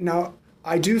not now.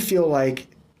 I do feel like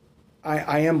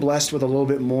I am blessed with a little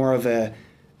bit more of an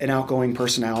outgoing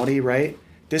personality, right?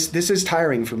 This is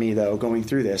tiring for me though, going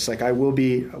through this. Like I will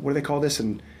be, what do they call this?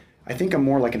 And I think I'm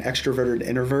more like an extroverted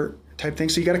introvert type thing.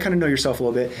 So you got to kind of know yourself a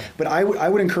little bit. But I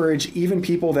would encourage even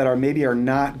people that are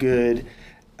not good,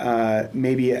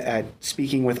 maybe at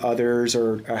speaking with others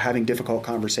or having difficult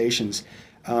conversations.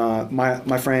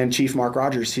 My friend Chief Mark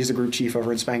Rogers, he's a group chief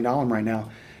over in Spangdahlem right now.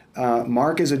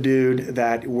 Mark is a dude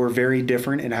that we're very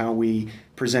different in how we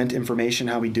present information,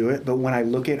 how we do it. But when I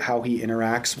look at how he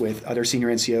interacts with other senior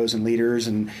NCOs and leaders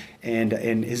and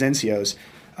his NCOs,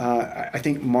 I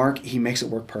think Mark, he makes it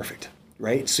work perfect,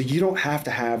 right? So you don't have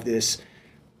to have this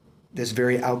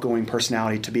very outgoing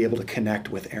personality to be able to connect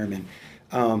with airmen.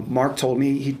 Mark told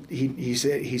me he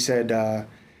said,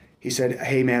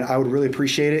 "Hey man, I would really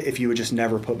appreciate it if you would just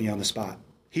never put me on the spot."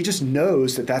 He just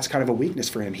knows that that's kind of a weakness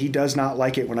for him. He does not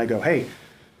like it when I go, "Hey,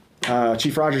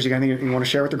 Chief Rogers, you got anything you want to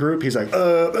share with the group?" He's like,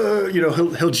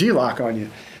 he'll G-lock on you.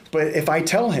 But if I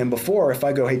tell him before, if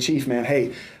I go, "Hey Chief, man,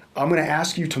 hey, I'm going to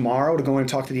ask you tomorrow to go in and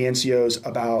talk to the NCOs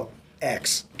about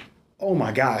X." Oh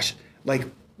my gosh. Like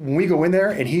when we go in there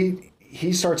and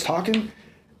he starts talking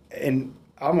and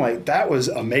I'm like, that was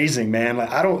amazing, man. Like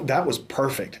that was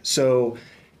perfect. So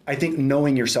I think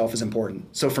knowing yourself is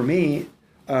important. So for me,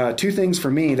 two things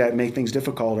for me that make things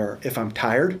difficult are if I'm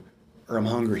tired or I'm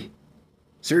hungry.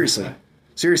 Seriously,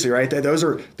 right? Those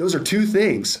are two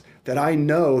things that I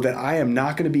know that I am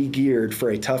not going to be geared for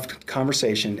a tough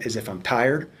conversation is if I'm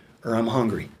tired or I'm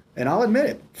hungry. And I'll admit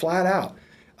it, flat out.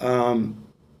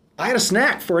 I had a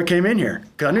snack before I came in here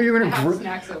because I knew you were going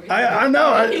to. I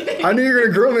know. I knew you were going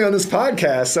to grill me on this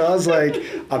podcast, so I was like,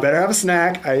 I better have a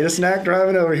snack. I ate a snack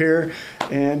driving over here,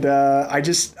 and I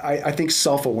think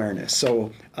self-awareness.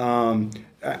 So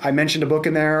I mentioned a book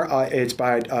in there. It's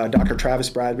by Dr. Travis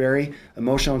Bradberry,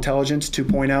 Emotional Intelligence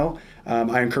 2.0.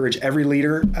 I encourage every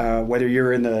leader, whether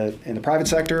you're in the private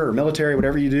sector or military,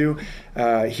 whatever you do,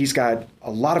 he's got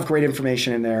a lot of great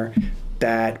information in there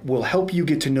that will help you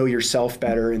get to know yourself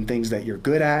better and things that you're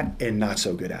good at and not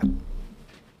so good at.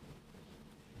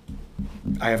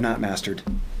 I have not mastered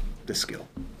this skill.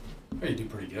 Oh, you do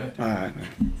pretty good.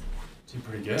 Do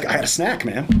pretty good. I had a snack,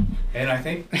 man. And I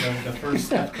think the first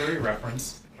Steph Curry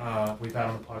reference we've had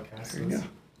on the podcast is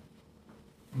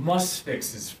must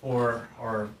fixes for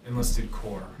our enlisted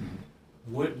corps.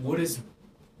 Mm-hmm. What is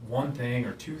one thing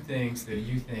or two things that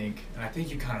you think, and I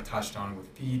think you kind of touched on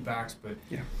with feedbacks, but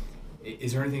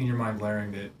is there anything in your mind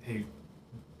glaring that, hey,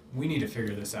 we need to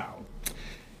figure this out?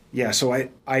 Yeah, so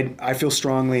I feel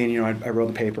strongly, and I wrote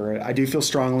the paper, I do feel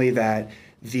strongly that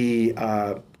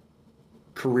the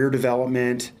career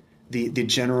development, the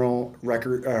general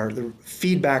record or the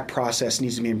feedback process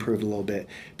needs to be improved a little bit,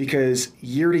 because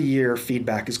year to year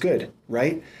feedback is good,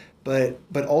 right? But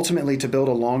ultimately to build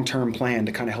a long-term plan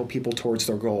to kind of help people towards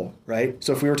their goal, right?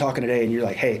 So if we were talking today and you're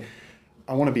like, "Hey,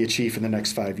 I want to be a chief in the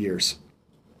next 5 years,"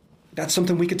 that's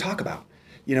something we could talk about.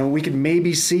 We could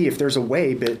maybe see if there's a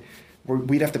way, but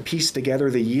we'd have to piece together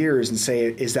the years and say,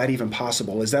 is that even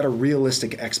possible? Is that a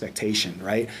realistic expectation,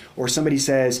 right? Or somebody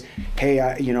says, "Hey,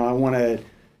 I want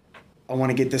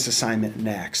to get this assignment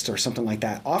next," or something like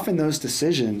that. Often those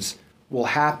decisions will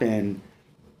happen.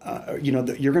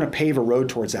 You're going to pave a road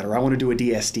towards that. Or I want to do a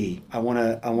DSD. I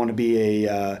want to be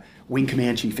a wing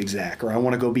command chief exec, or I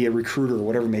want to go be a recruiter, or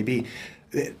whatever it may be.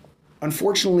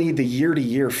 Unfortunately, the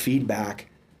year-to-year feedback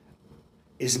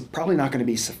is probably not going to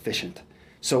be sufficient.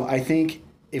 So I think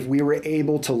if we were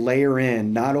able to layer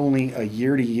in not only a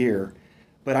year-to-year,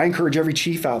 but I encourage every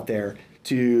chief out there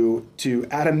to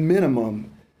at a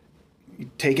minimum,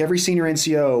 take every senior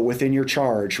NCO within your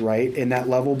charge, right, in that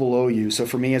level below you. So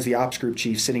for me as the ops group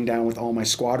chief, sitting down with all my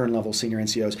squadron level senior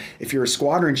NCOs, if you're a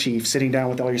squadron chief, sitting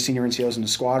down with all your senior NCOs in the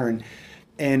squadron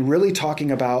and really talking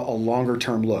about a longer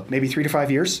term look, maybe 3 to 5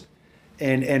 years,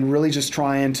 and really just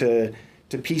trying to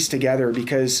piece together,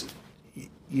 because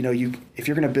if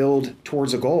you're going to build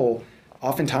towards a goal,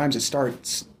 oftentimes it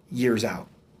starts years out.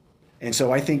 And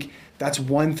so I think that's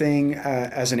one thing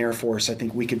as an Air Force I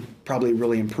think we could probably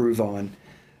really improve on.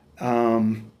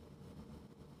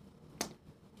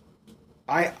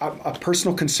 A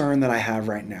personal concern that I have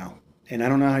right now, and I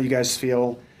don't know how you guys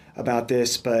feel about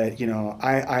this, but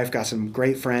I've got some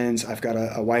great friends. I've got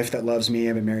a wife that loves me.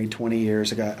 I've been married 20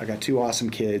 years. I got 2 awesome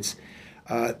kids.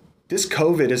 This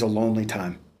COVID is a lonely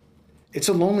time. It's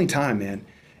a lonely time, man.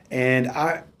 And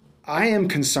I am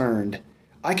concerned.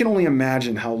 I can only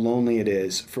imagine how lonely it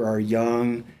is for our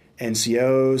young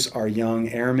NCOs, our young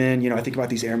airmen. I think about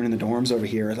these airmen in the dorms over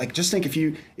here. Like, just think if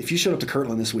you showed up to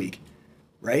Kirtland this week,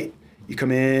 right? You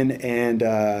come in and,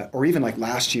 or even like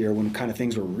last year when kind of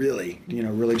things were really,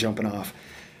 really jumping off.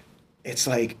 It's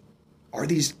like, are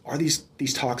these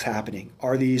talks happening?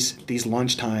 Are these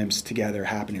lunch times together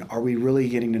happening? Are we really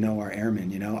getting to know our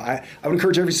airmen? I would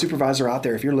encourage every supervisor out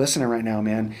there, if you're listening right now,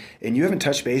 man, and you haven't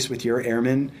touched base with your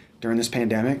airmen during this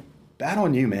pandemic, bad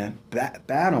on you, man.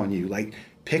 Bad on you. Like,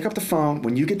 pick up the phone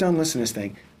when you get done listening to this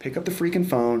thing. Pick up the freaking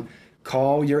phone.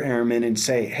 Call your airman and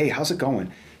say, hey, how's it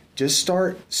going? Just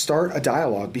start a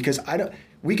dialogue, because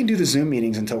we can do the Zoom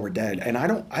meetings until we're dead, and I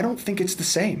don't think it's the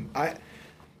same.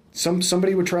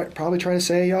 Somebody would probably try to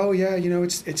say, oh yeah,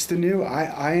 it's the new.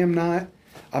 I'm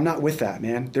not with that,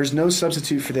 man. There's no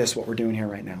substitute for this, what we're doing here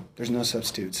right now. There's no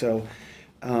substitute. So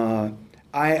I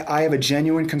have a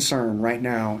genuine concern right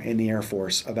now in the Air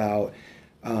Force about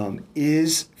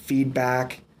is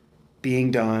feedback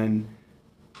being done?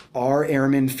 Are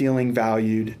airmen feeling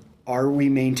valued? Are we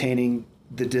maintaining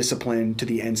the discipline to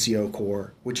the NCO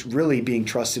Corps, which really being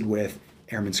trusted with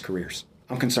airmen's careers?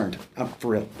 I'm concerned.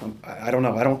 For real. I don't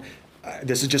know.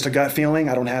 This is just a gut feeling.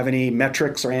 I don't have any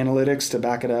metrics or analytics to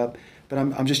back it up, but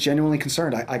I'm just genuinely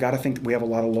concerned. I got to think that we have a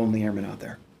lot of lonely airmen out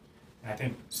there. I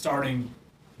think starting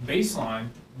baseline,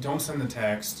 don't send the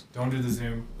text, don't do the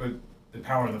Zoom, but the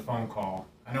power of the phone call.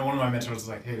 I know one of my mentors was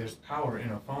like, hey, there's power in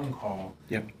a phone call.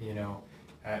 Yep.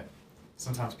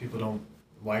 Sometimes people don't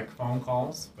like phone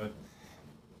calls, but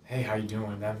hey, how you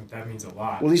doing? That means a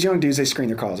lot. Well, these young dudes, they screen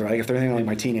their calls, right? If they're anything like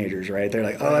my teenagers, right? They're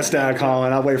like, oh, that's Dad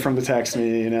calling. I'll wait for him to text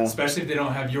me, Especially if they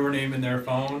don't have your name in their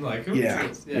phone. Like, who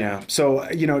is this? Yeah. So,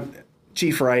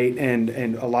 Chief Wright and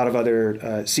a lot of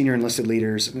other senior enlisted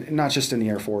leaders, not just in the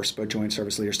Air Force, but joint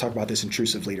service leaders, talk about this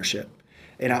intrusive leadership.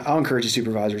 And I'll encourage you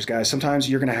supervisors, guys, sometimes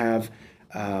you're going to have,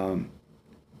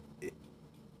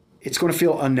 it's going to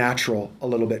feel unnatural a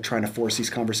little bit trying to force these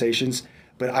conversations.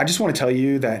 But I just want to tell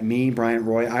you that me, Bryant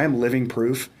Roy, I am living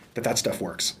proof that stuff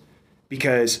works.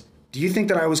 Because do you think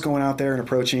that I was going out there and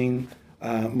approaching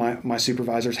my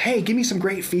supervisors, hey, give me some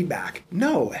great feedback?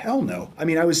 No, hell no. I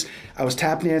mean, I was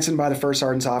tap dancing by the first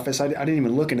sergeant's office. I didn't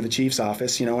even look into the chief's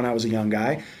office, when I was a young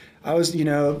guy. I was,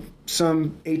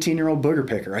 some 18-year-old booger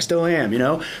picker. I still am,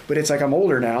 but it's like I'm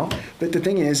older now. But the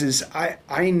thing is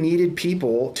I needed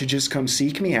people to just come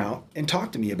seek me out and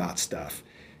talk to me about stuff.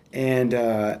 And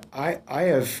I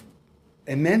have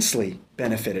immensely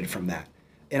benefited from that.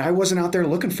 And I wasn't out there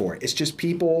looking for it. It's just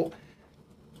people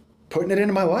putting it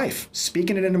into my life,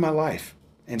 speaking it into my life.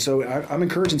 And so I'm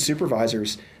encouraging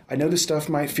supervisors. I know this stuff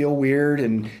might feel weird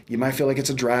and you might feel like it's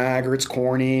a drag or it's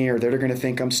corny or they're going to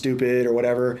think I'm stupid or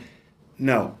whatever.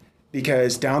 No,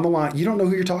 because down the line, you don't know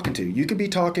who you're talking to. You could be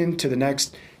talking to the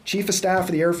next chief of staff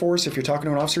of the Air Force. If you're talking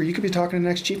to an officer, you could be talking to the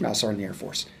next chief master sergeant in the Air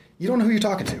Force. You don't know who you're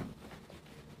talking to.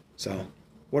 So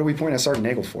what are we pointing at Sergeant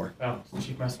Nagel for? Oh,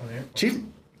 Chief Master Sergeant in the Air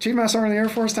Force. Chief Master Sergeant in the Air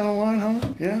Force down the line,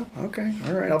 huh? Yeah, okay.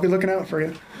 All right, I'll be looking out for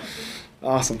you.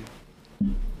 Awesome.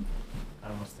 I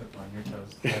almost stepped on your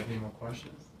toes. Do you have any more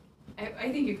questions?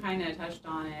 I think you kind of touched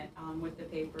on it with the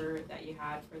paper that you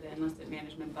had for the enlisted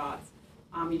management thoughts.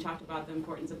 You talked about the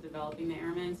importance of developing the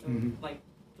airmen, so like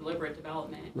deliberate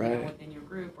development within your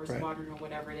group or squadron or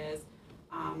whatever it is.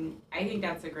 I think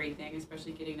that's a great thing,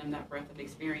 especially getting them that breadth of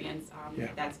experience.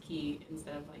 That's key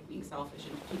instead of like being selfish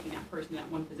and keeping that person at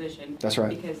one position. That's right.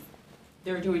 Because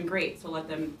they're doing great, so let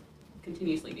them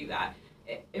continuously do that.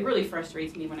 It really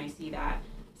frustrates me when I see that.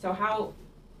 So how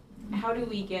do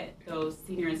we get those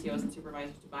senior NCOs and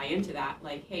supervisors to buy into that?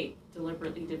 Like, hey,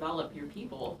 deliberately develop your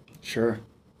people. Sure.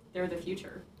 They're the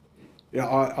future.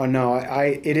 Yeah. No.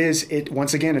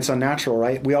 Once again, it's unnatural,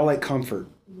 right? We all like comfort.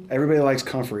 Everybody likes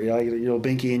comfort. You like your little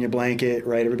binky in your blanket,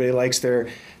 right? Everybody likes their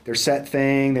set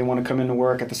thing. They want to come into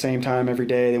work at the same time every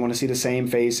day. They want to see the same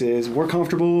faces. We're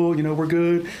comfortable. We're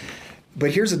good.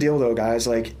 But here's the deal, though, guys.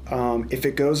 Like, if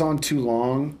it goes on too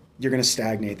long, you're going to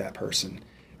stagnate that person,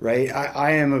 right?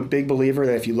 I am a big believer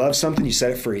that if you love something, you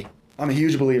set it free. I'm a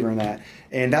huge believer in that.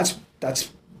 And that's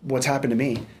what's happened to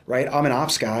me, right? I'm an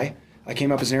ops guy. I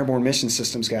came up as an airborne mission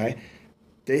systems guy.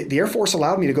 The Air Force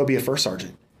allowed me to go be a first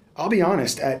sergeant. I'll be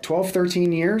honest, at 12,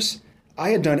 13 years,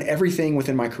 I had done everything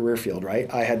within my career field,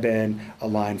 right? I had been a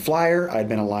line flyer, I had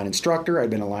been a line instructor, I had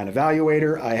been a line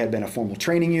evaluator, I had been a formal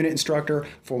training unit instructor,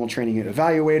 formal training unit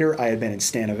evaluator, I had been in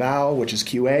Stan Eval, which is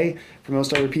QA for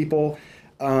most other people.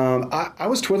 I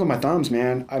was twiddling my thumbs,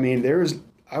 man. I mean,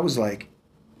 I was like,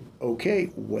 okay,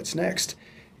 what's next?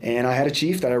 And I had a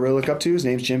chief that I really look up to. His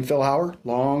name's Jim Philhauer,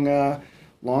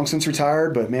 long since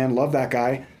retired, but man, love that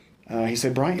guy. He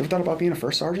said, Brian, you ever thought about being a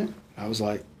first sergeant? I was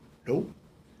like, nope.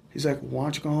 He's like, why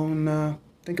don't you go home and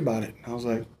think about it? I was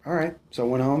like, all right. So I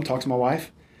went home, talked to my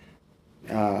wife,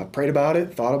 prayed about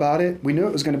it, thought about it. We knew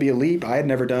it was going to be a leap. I had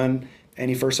never done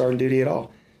any first sergeant duty at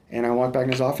all. And I walked back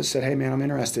in his office, said, hey, man, I'm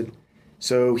interested.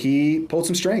 So he pulled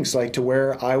some strings, like to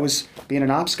where I was being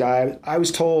an ops guy. I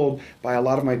was told by a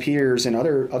lot of my peers and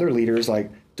other leaders,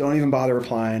 like, don't even bother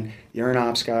replying. You're an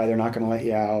ops guy. They're not going to let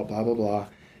you out, blah, blah, blah.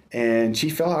 And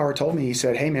Chief Philhauer told me, he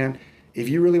said, hey, man, if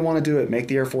you really want to do it, make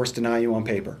the Air Force deny you on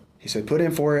paper. He said, put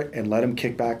in for it and let them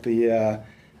kick back the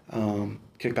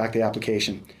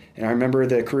application. And I remember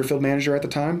the career field manager at the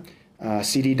time,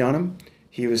 C.D. Dunham.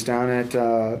 He was down at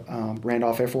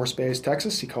Randolph Air Force Base,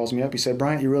 Texas. He calls me up. He said,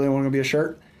 Bryant, you really want to be a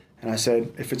shirt? And I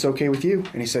said, if it's okay with you.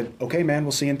 And he said, okay, man,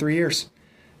 we'll see you in 3 years.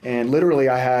 And literally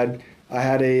I had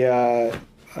a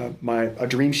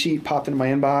dream sheet popped into my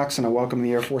inbox, and I welcomed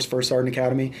the Air Force First Sergeant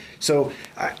Academy. So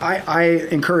I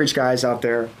encourage guys out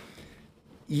there,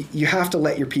 you have to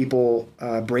let your people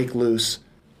break loose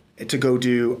to go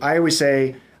do. I always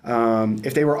say,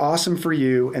 if they were awesome for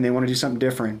you and they want to do something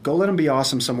different, go let them be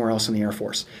awesome somewhere else in the Air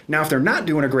Force. Now, if they're not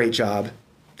doing a great job,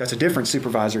 that's a different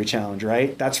supervisory challenge,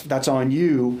 right? That's on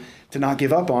you to not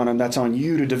give up on them. That's on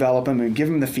you to develop them and give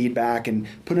them the feedback and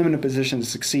put them in a position to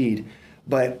succeed.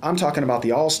 But I'm talking about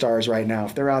the all-stars right now.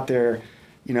 If they're out there,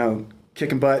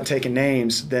 kicking butt and taking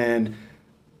names, then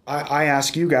I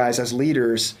ask you guys as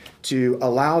leaders to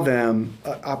allow them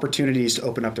opportunities to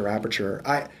open up their aperture.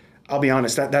 I'll be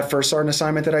honest, that first sergeant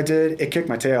assignment that I did, it kicked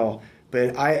my tail,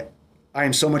 but I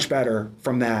am so much better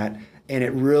from that. And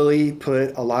it really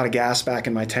put a lot of gas back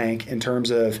in my tank in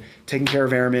terms of taking care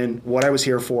of airmen, what I was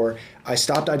here for. I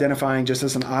stopped identifying just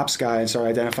as an ops guy and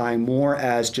started identifying more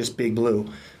as just Big Blue,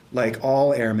 like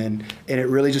all airmen. And it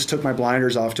really just took my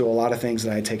blinders off to a lot of things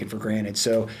that I had taken for granted.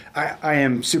 So I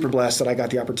am super blessed that I got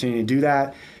the opportunity to do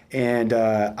that. And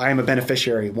I am a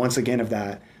beneficiary, once again, of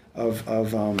that, of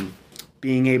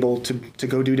being able to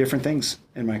go do different things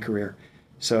in my career.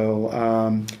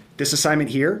 So this assignment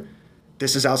here,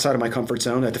 this is outside of my comfort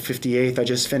zone. At the 58th, I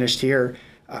just finished here.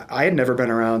 I had never been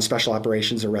around special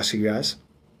operations or rescue guys,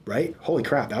 right? Holy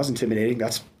crap, that was intimidating.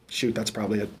 That's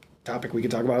probably a topic we could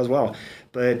talk about as well.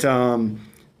 But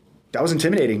that was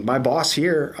intimidating. My boss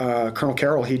here, Colonel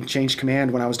Carroll, he changed command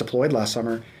when I was deployed last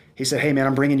summer. He said, hey, man,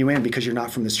 I'm bringing you in because you're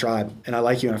not from this tribe, and I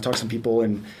like you, and I've talked to some people,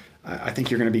 and I think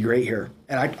you're going to be great here.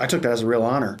 And I took that as a real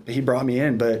honor. He brought me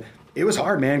in, but it was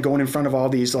hard, man, going in front of all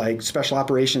these like special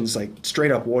operations, like straight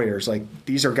up warriors. Like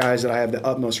these are guys that I have the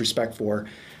utmost respect for,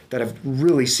 that have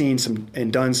really seen some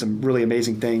and done some really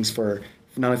amazing things for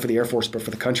not only for the Air Force but for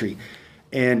the country.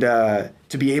 And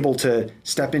to be able to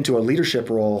step into a leadership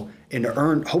role and to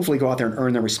hopefully go out there and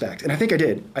earn their respect. And I think I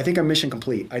did. I think I'm mission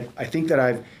complete. I think that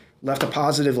I've left a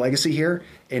positive legacy here.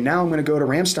 And now I'm going to go to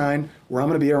Ramstein, where I'm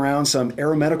going to be around some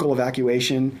aeromedical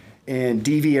evacuation and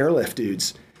DV airlift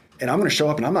dudes. And I'm going to show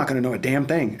up and I'm not going to know a damn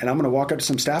thing. And I'm going to walk up to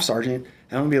some staff sergeant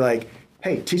and I'm going to be like,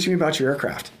 hey, teach me about your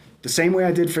aircraft. The same way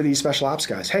I did for these special ops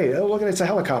guys. Hey, oh, look at it, it's a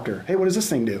helicopter. Hey, what does this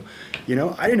thing do?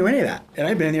 I didn't know any of that. And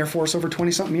I've been in the Air Force over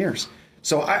 20-something years.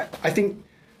 So I think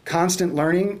constant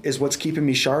learning is what's keeping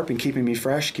me sharp and keeping me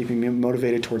fresh, keeping me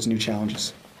motivated towards new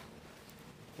challenges.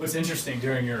 What's interesting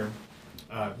during your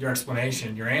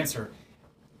explanation, your answer,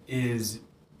 is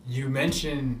you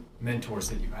mentioned mentors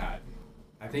that you had.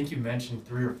 I think you mentioned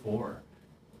 3 or 4.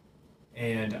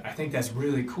 And I think that's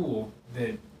really cool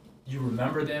that you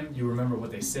remember them, you remember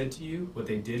what they said to you, what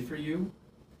they did for you,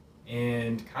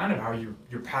 and kind of how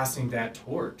you're passing that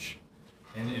torch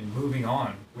and moving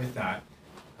on with that,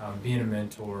 being a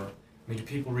mentor. I mean, do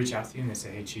people reach out to you and they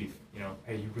say, hey, Chief,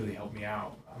 hey, you really helped me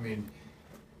out? I mean,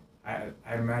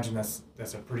 I imagine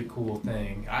that's a pretty cool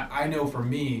thing. I know for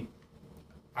me,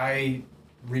 I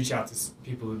reach out to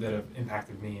people that have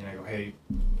impacted me and I go, hey,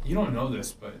 you don't know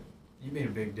this, but you made a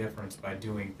big difference by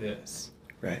doing this.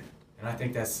 Right. And I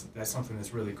think that's something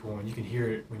that's really cool, and you can hear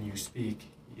it when you speak,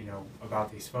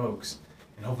 about these folks,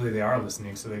 and hopefully they are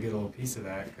listening so they get a little piece of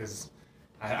that, because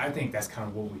I think that's kind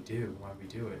of what we do, why we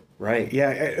do it. Right.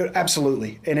 Yeah,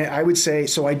 absolutely. And I would say,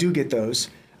 so I do get those.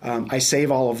 I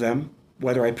save all of them,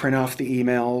 whether I print off the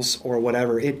emails or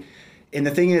whatever. And the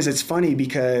thing is, it's funny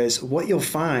because what you'll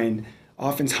find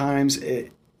oftentimes, the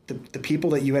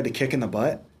people that you had to kick in the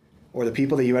butt, or the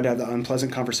people that you had to have the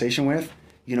unpleasant conversation with,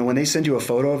 when they send you a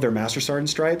photo of their Master Sergeant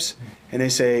stripes and they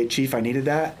say, Chief, I needed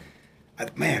that.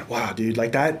 Man, wow, dude,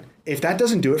 like that. If that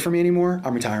doesn't do it for me anymore,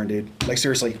 I'm retiring, dude. Like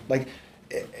seriously, like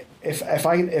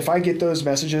if I get those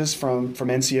messages from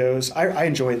NCOs, I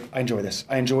enjoy this.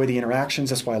 I enjoy the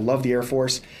interactions. That's why I love the Air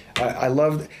Force.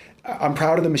 I'm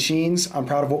proud of the machines. I'm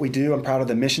proud of what we do. I'm proud of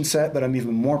the mission set, but I'm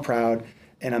even more proud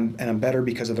and I'm better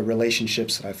because of the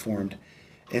relationships that I've formed.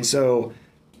 And so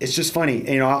it's just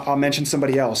funny. I'll mention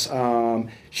somebody else.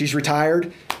 She's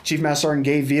retired. Chief Master Sergeant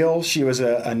Gabe Veal. She was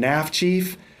a NAF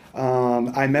chief.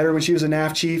 I met her when she was a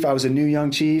NAF chief. I was a new young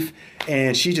chief,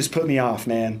 and she just put me off,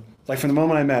 man. Like from the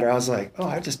moment I met her, I was like, oh,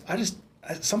 I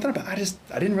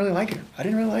didn't really like her. I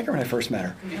didn't really like her when I first met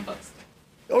her.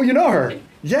 Oh, you know her?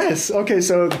 Yes. Okay,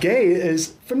 so Gay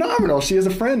is phenomenal. She is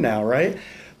a friend now, right?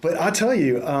 But I'll tell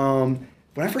you,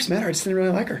 when I first met her, I just didn't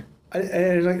really like her. I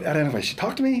don't know if she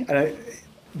talked to me.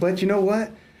 But you know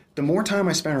what? The more time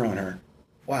I spent around her,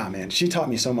 wow, man, she taught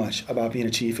me so much about being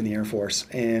a chief in the Air Force.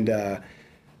 And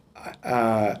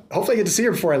hopefully I get to see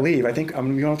her before I leave. I think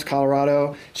I'm going up to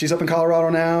Colorado. She's up in Colorado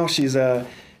now. She's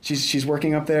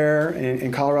working up there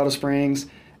in Colorado Springs.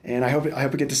 And I hope I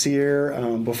get to see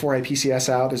her before I PCS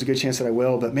out. There's a good chance that I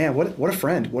will. But man, what a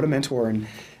friend, what a mentor,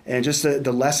 and just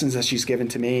the lessons that she's given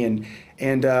to me.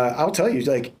 And I'll tell you,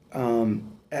 like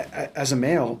as a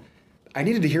male, I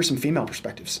needed to hear some female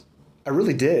perspectives. I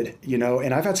really did,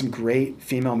 And I've had some great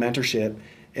female mentorship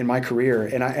in my career.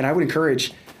 And I would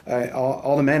encourage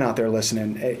all the men out there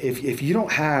listening, if you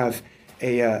don't have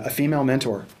a female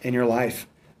mentor in your life,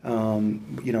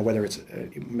 whether it's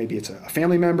maybe it's a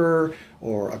family member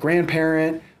or a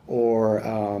grandparent or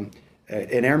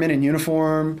an airman in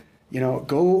uniform,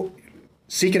 go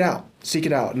seek it out.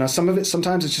 Now,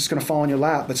 sometimes it's just going to fall in your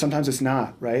lap, but sometimes it's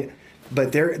not, right?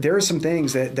 But there are some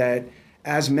things that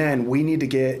as men we need to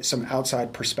get some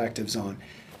outside perspectives on,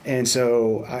 and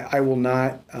so I will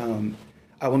not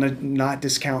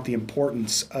discount the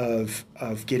importance of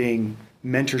getting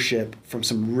mentorship from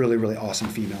some really, really awesome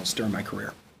females during my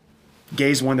career.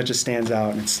 Gay's one that just stands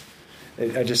out, and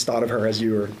I just thought of her as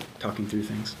you were talking through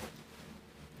things.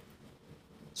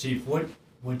 Chief, what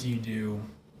do you do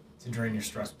to drain your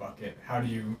stress bucket? How do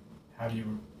you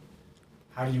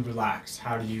relax?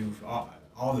 How do you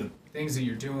all the things that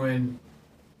you're doing,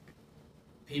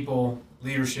 people,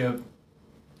 leadership?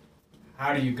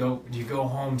 How do you go? Do you go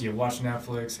home? Do you watch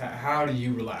Netflix? How do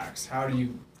you relax? How do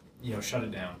you shut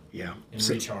it down? Yeah. And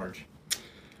recharge.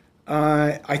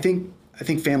 I think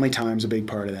family time's a big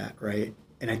part of that, right?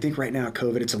 And I think right now,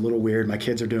 COVID, it's a little weird. My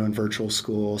kids are doing virtual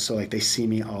school, so like they see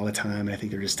me all the time, and I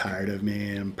think they're just tired of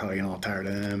me, and I'm probably getting all tired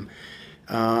of them.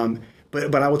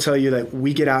 But I will tell you that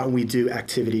we get out and we do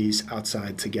activities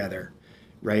outside together,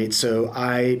 right? So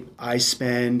I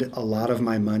spend a lot of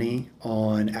my money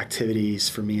on activities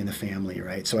for me and the family,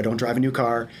 right? So I don't drive a new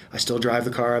car. I still drive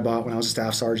the car I bought when I was a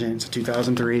staff sergeant. It's a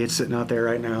 2003. It's sitting out there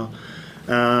right now.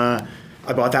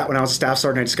 I bought that when I was a staff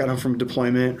sergeant. I just got home from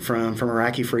deployment from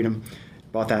Iraqi Freedom.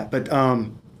 Bought that. But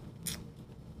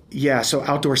so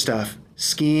outdoor stuff.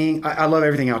 Skiing. I love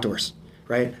everything outdoors,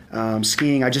 right?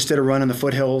 Skiing. I just did a run in the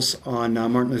foothills on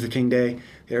Martin Luther King Day.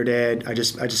 The other day, I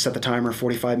just set the timer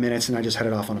 45 minutes and I just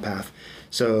headed off on a path.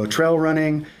 So trail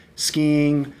running,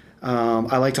 skiing.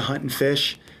 I like to hunt and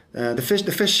fish.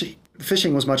 The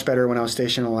fishing was much better when I was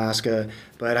stationed in Alaska,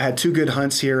 but I had 2 good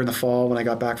hunts here in the fall when I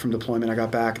got back from deployment. I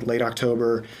got back late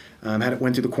October,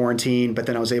 went through the quarantine, but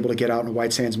then I was able to get out in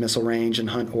White Sands Missile Range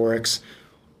and hunt oryx.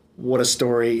 What a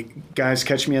story. Guys,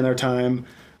 catch me in their time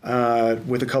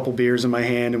with a couple beers in my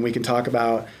hand, and we can talk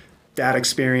about that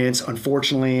experience.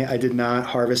 Unfortunately, I did not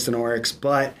harvest an oryx,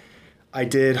 but I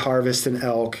did harvest an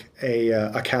elk,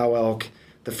 a cow elk,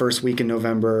 the first week in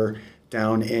November,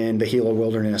 down in the Gila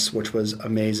Wilderness, which was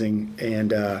amazing,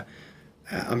 and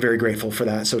I'm very grateful for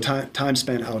that. So time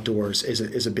spent outdoors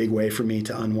is a big way for me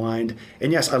to unwind.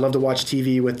 And yes, I love to watch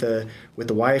TV with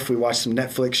the wife. We watch some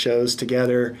Netflix shows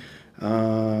together.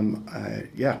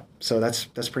 So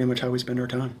that's pretty much how we spend our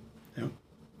time. Yeah.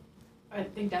 I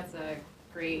think that's a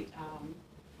great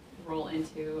roll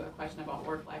into a question about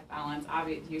work-life balance.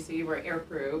 Obviously, you were air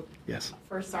crew, yes,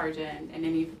 first sergeant, and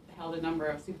then you've held a number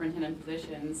of superintendent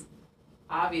positions.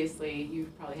 Obviously,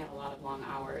 you've probably had a lot of long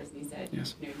hours, and you said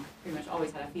yes, you pretty much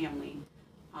always had a family.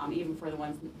 Even for the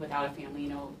ones without a family,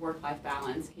 work-life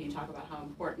balance. Can you talk about how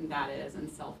important that is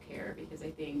and self-care? Because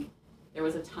I think there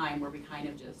was a time where we kind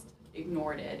of just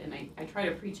ignored it, and I try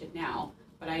to preach it now,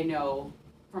 but I know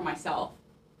for myself,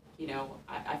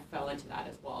 I fell into that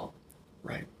as well.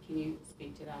 Right. Can you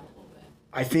speak to that a little bit?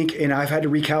 I think, and I've had to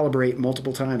recalibrate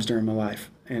multiple times during my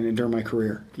life and during my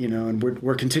career, and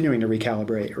we're continuing to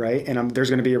recalibrate, right? And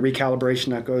there's going to be a recalibration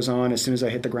that goes on as soon as I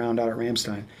hit the ground out at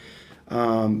Ramstein.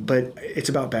 But it's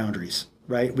about boundaries,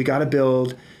 right? We got to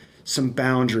build some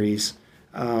boundaries,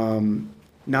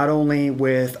 not only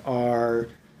with our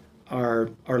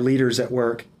leaders at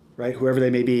work, right? Whoever they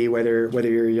may be, whether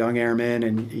you're a young airman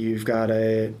and you've got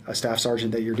a staff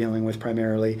sergeant that you're dealing with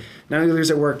primarily, not only leaders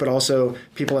at work, but also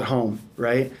people at home,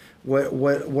 right? What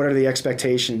are the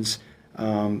expectations?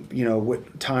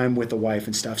 What time with the wife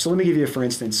and stuff. So let me give you a for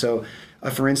instance. So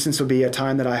a for instance would be a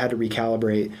time that I had to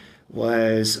recalibrate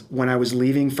was when I was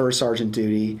leaving first sergeant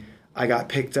duty. I got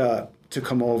picked up to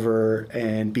come over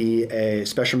and be a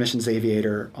special missions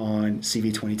aviator on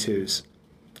CV-22s.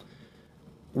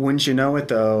 Wouldn't you know it,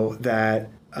 though, that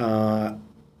I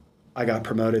got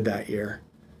promoted that year.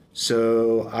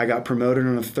 So I got promoted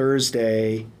on a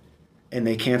Thursday, and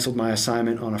they canceled my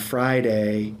assignment on a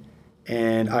Friday,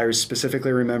 And I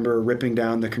specifically remember ripping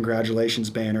down the congratulations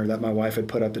banner that my wife had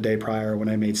put up the day prior when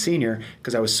I made senior,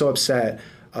 because I was so upset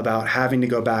about having to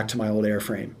go back to my old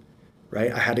airframe, right?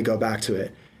 I had to go back to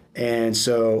it. And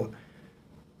so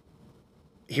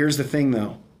here's the thing,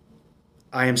 though.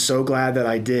 I am so glad that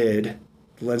I did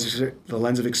the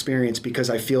lens of experience, because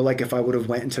I feel like if I would have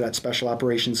went into that special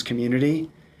operations community,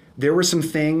 there were some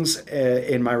things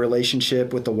in my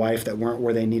relationship with the wife that weren't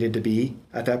where they needed to be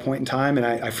at that point in time, and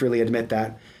I freely admit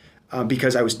that,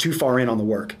 because I was too far in on the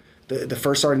work. The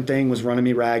first sergeant thing was running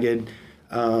me ragged,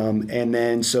 and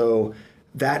then so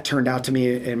that turned out to me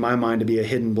in my mind to be a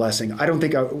hidden blessing. I don't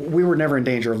think we were never in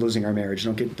danger of losing our marriage.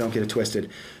 Don't get it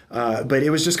twisted, but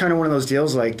it was just kind of one of those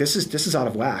deals like this is out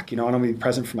of whack. I don't want to be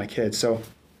present for my kids, so.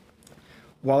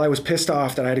 While I was pissed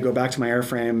off that I had to go back to my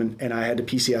airframe and I had to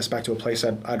PCS back to a place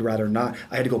I'd rather not,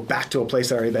 I had to go back to a place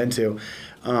that I'd already been to.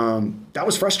 That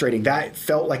was frustrating. That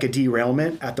felt like a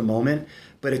derailment at the moment,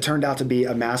 but it turned out to be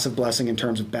a massive blessing in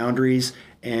terms of boundaries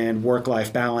and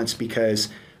work-life balance, because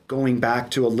going back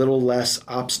to a little less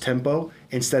ops tempo,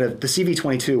 instead of the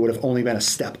CV-22 would have only been a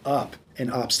step up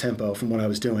in ops tempo from what I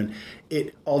was doing.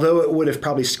 Although it would have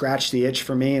probably scratched the itch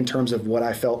for me in terms of what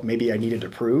I felt maybe I needed to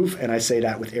prove, and I say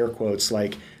that with air quotes,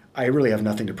 like I really have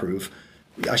nothing to prove.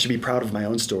 I should be proud of my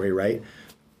own story, right?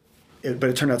 But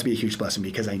it turned out to be a huge blessing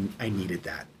because I needed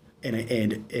that, and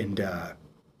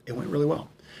it went really well.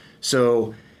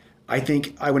 So I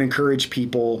think I would encourage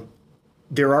people.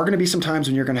 There are going to be some times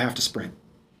when you're going to have to sprint,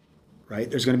 right?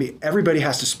 There's going to be, everybody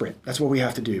has to sprint. That's what we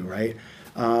have to do, right?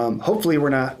 Hopefully we're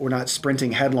not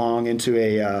sprinting headlong into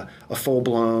a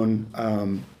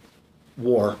full-blown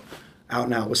war out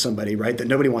and out with somebody, right? That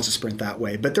nobody wants to sprint that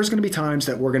way. But there's going to be times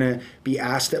that we're going to be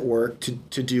asked at work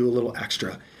to do a little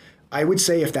extra. I would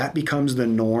say if that becomes the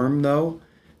norm, though,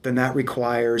 then that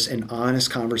requires an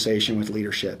honest conversation with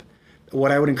leadership.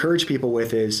 What I would encourage people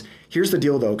with is, here's the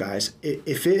deal, though, guys.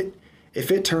 If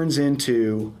it turns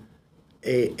into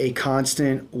a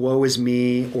constant woe is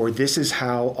me, or this is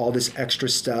how all this extra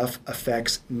stuff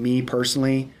affects me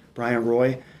personally, Bryant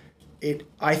Roy,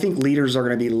 I think leaders are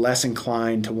going to be less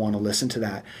inclined to want to listen to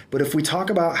that. But if we talk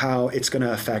about how it's going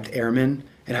to affect airmen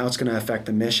and how it's going to affect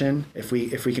the mission, if we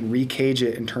can recage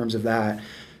it in terms of that,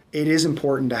 it is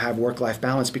important to have work-life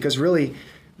balance, because really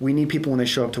we need people when they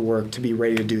show up to work to be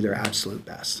ready to do their absolute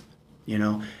best,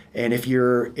 And if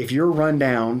you're run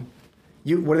down,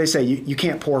 what do they say? You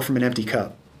can't pour from an empty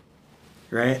cup,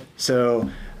 right?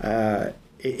 So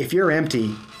if you're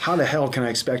empty, how the hell can I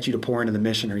expect you to pour into the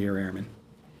mission or your airmen?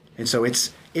 And so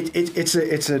it's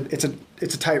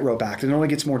a tightrope act. It only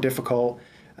gets more difficult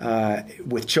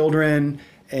with children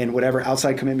and whatever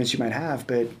outside commitments you might have,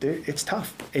 but it's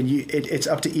tough. And it's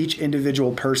up to each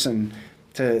individual person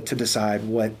to decide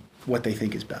what they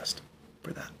think is best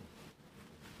for that.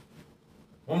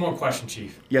 One more question,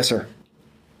 Chief. Yes, sir.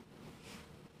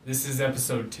 This is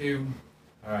episode 2.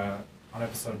 On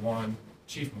episode 1,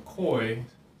 Chief McCoy,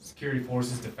 Security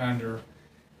Forces Defender,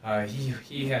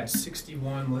 he had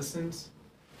 61 listens.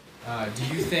 Do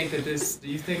you think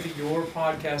that your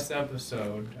podcast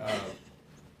episode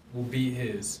will beat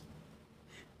his?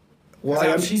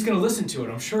 Well, he's going to listen to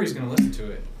it. I'm sure he's going to listen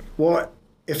to it. Well,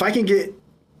 if I can get...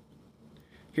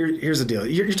 Here's the deal.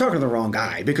 You're talking to the wrong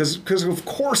guy, because of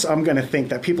course I'm going to think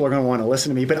that people are going to want to listen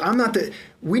to me, but I'm not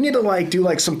we need to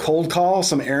do some cold call,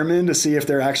 some airmen to see if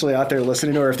they're actually out there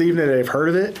listening, or if they've heard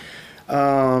of it.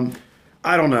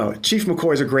 I don't know. Chief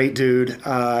McCoy's a great dude.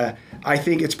 I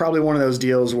think it's probably one of those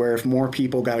deals where if more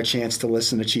people got a chance to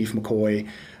listen to Chief McCoy,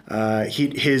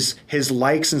 his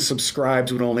likes and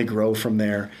subscribes would only grow from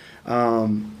there.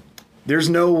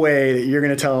 There's no way that you're going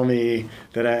to tell me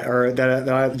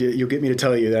that you'll get me to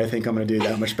tell you that I think I'm going to do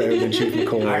that much better than Chief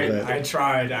McCoy. I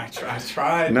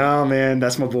tried. No, man,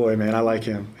 that's my boy, man. I like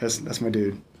him. That's my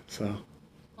dude. So.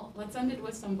 Well, let's end it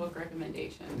with some book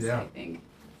recommendations. Yeah. I think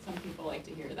some people like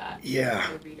to hear that. Yeah.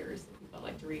 For readers, people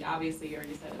like to read. Obviously, you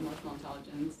already said Emotional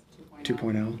Intelligence 2.0.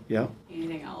 2.0, yeah.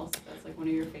 Anything else that's one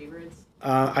of your favorites?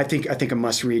 I think a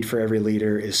must-read for every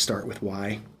leader is Start With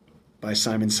Why by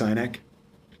Simon Sinek.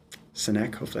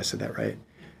 Hopefully I said that right.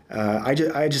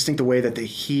 I just think the way that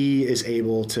he is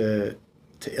able to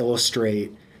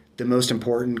illustrate the most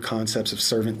important concepts of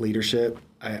servant leadership,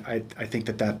 I think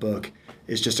that book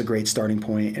is just a great starting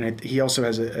point. And he also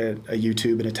has a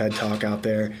YouTube and a TED Talk out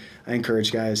there. I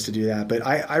encourage guys to do that. But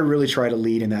I really try to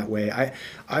lead in that way.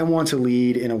 I want to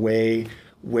lead in a way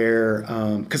where,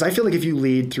 because I feel like if you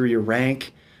lead through your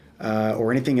rank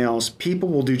or anything else, people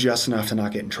will do just enough to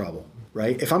not get in trouble.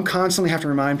 Right? If I'm constantly have to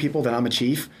remind people that I'm a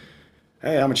chief,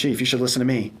 hey, I'm a chief, you should listen to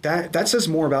me. That says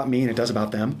more about me than it does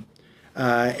about them.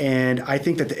 And I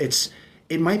think that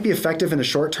it might be effective in the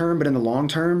short term, but in the long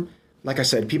term, like I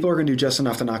said, people are going to do just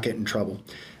enough to not get in trouble.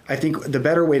 I think the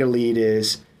better way to lead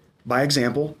is by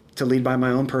example, to lead by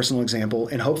my own personal example,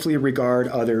 and hopefully regard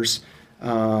others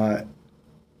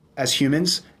as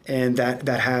humans and that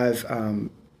have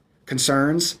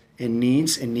concerns and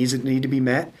needs that need to be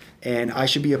met. And I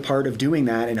should be a part of doing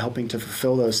that and helping to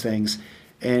fulfill those things.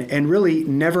 And really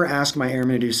never ask my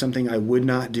airmen to do something I would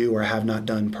not do or have not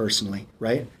done personally,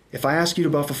 right? If I ask you to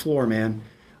buff a floor, man,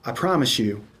 I promise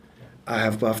you I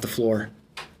have buffed the floor.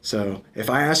 So if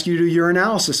I ask you to do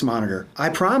urinalysis monitor, I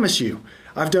promise you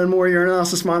I've done more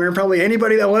urinalysis monitor than probably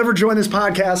anybody that will ever join this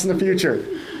podcast in the future.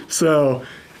 So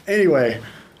anyway,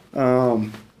 that's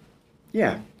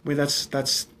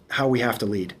how we have to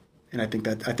lead. And I think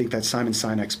that Simon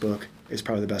Sinek's book is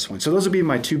probably the best one. So those would be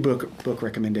my 2 book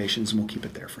recommendations, and we'll keep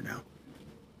it there for now.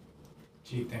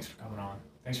 Gee, thanks for coming on.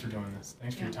 Thanks for doing this.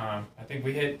 Thanks for your time. I think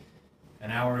we hit an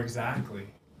hour exactly.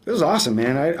 It was awesome,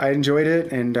 man. I enjoyed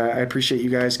it, and I appreciate you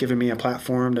guys giving me a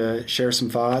platform to share some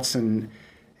thoughts. And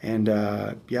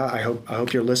I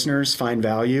hope your listeners find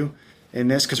value in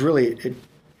this, because really it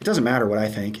doesn't matter what I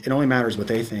think. It only matters what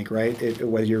they think, right?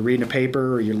 Whether you're reading a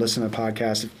paper or you're listening to a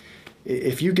podcast,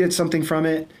 if you get something from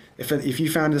it, if you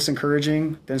found this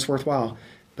encouraging, then it's worthwhile.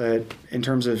 But in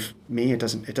terms of me, it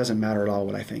doesn't matter at all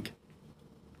what I think.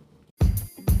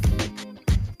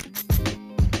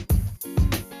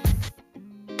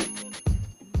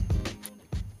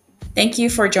 Thank you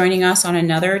for joining us on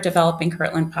another Developing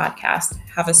Kirtland podcast.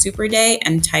 Have a super day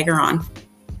and Tiger on.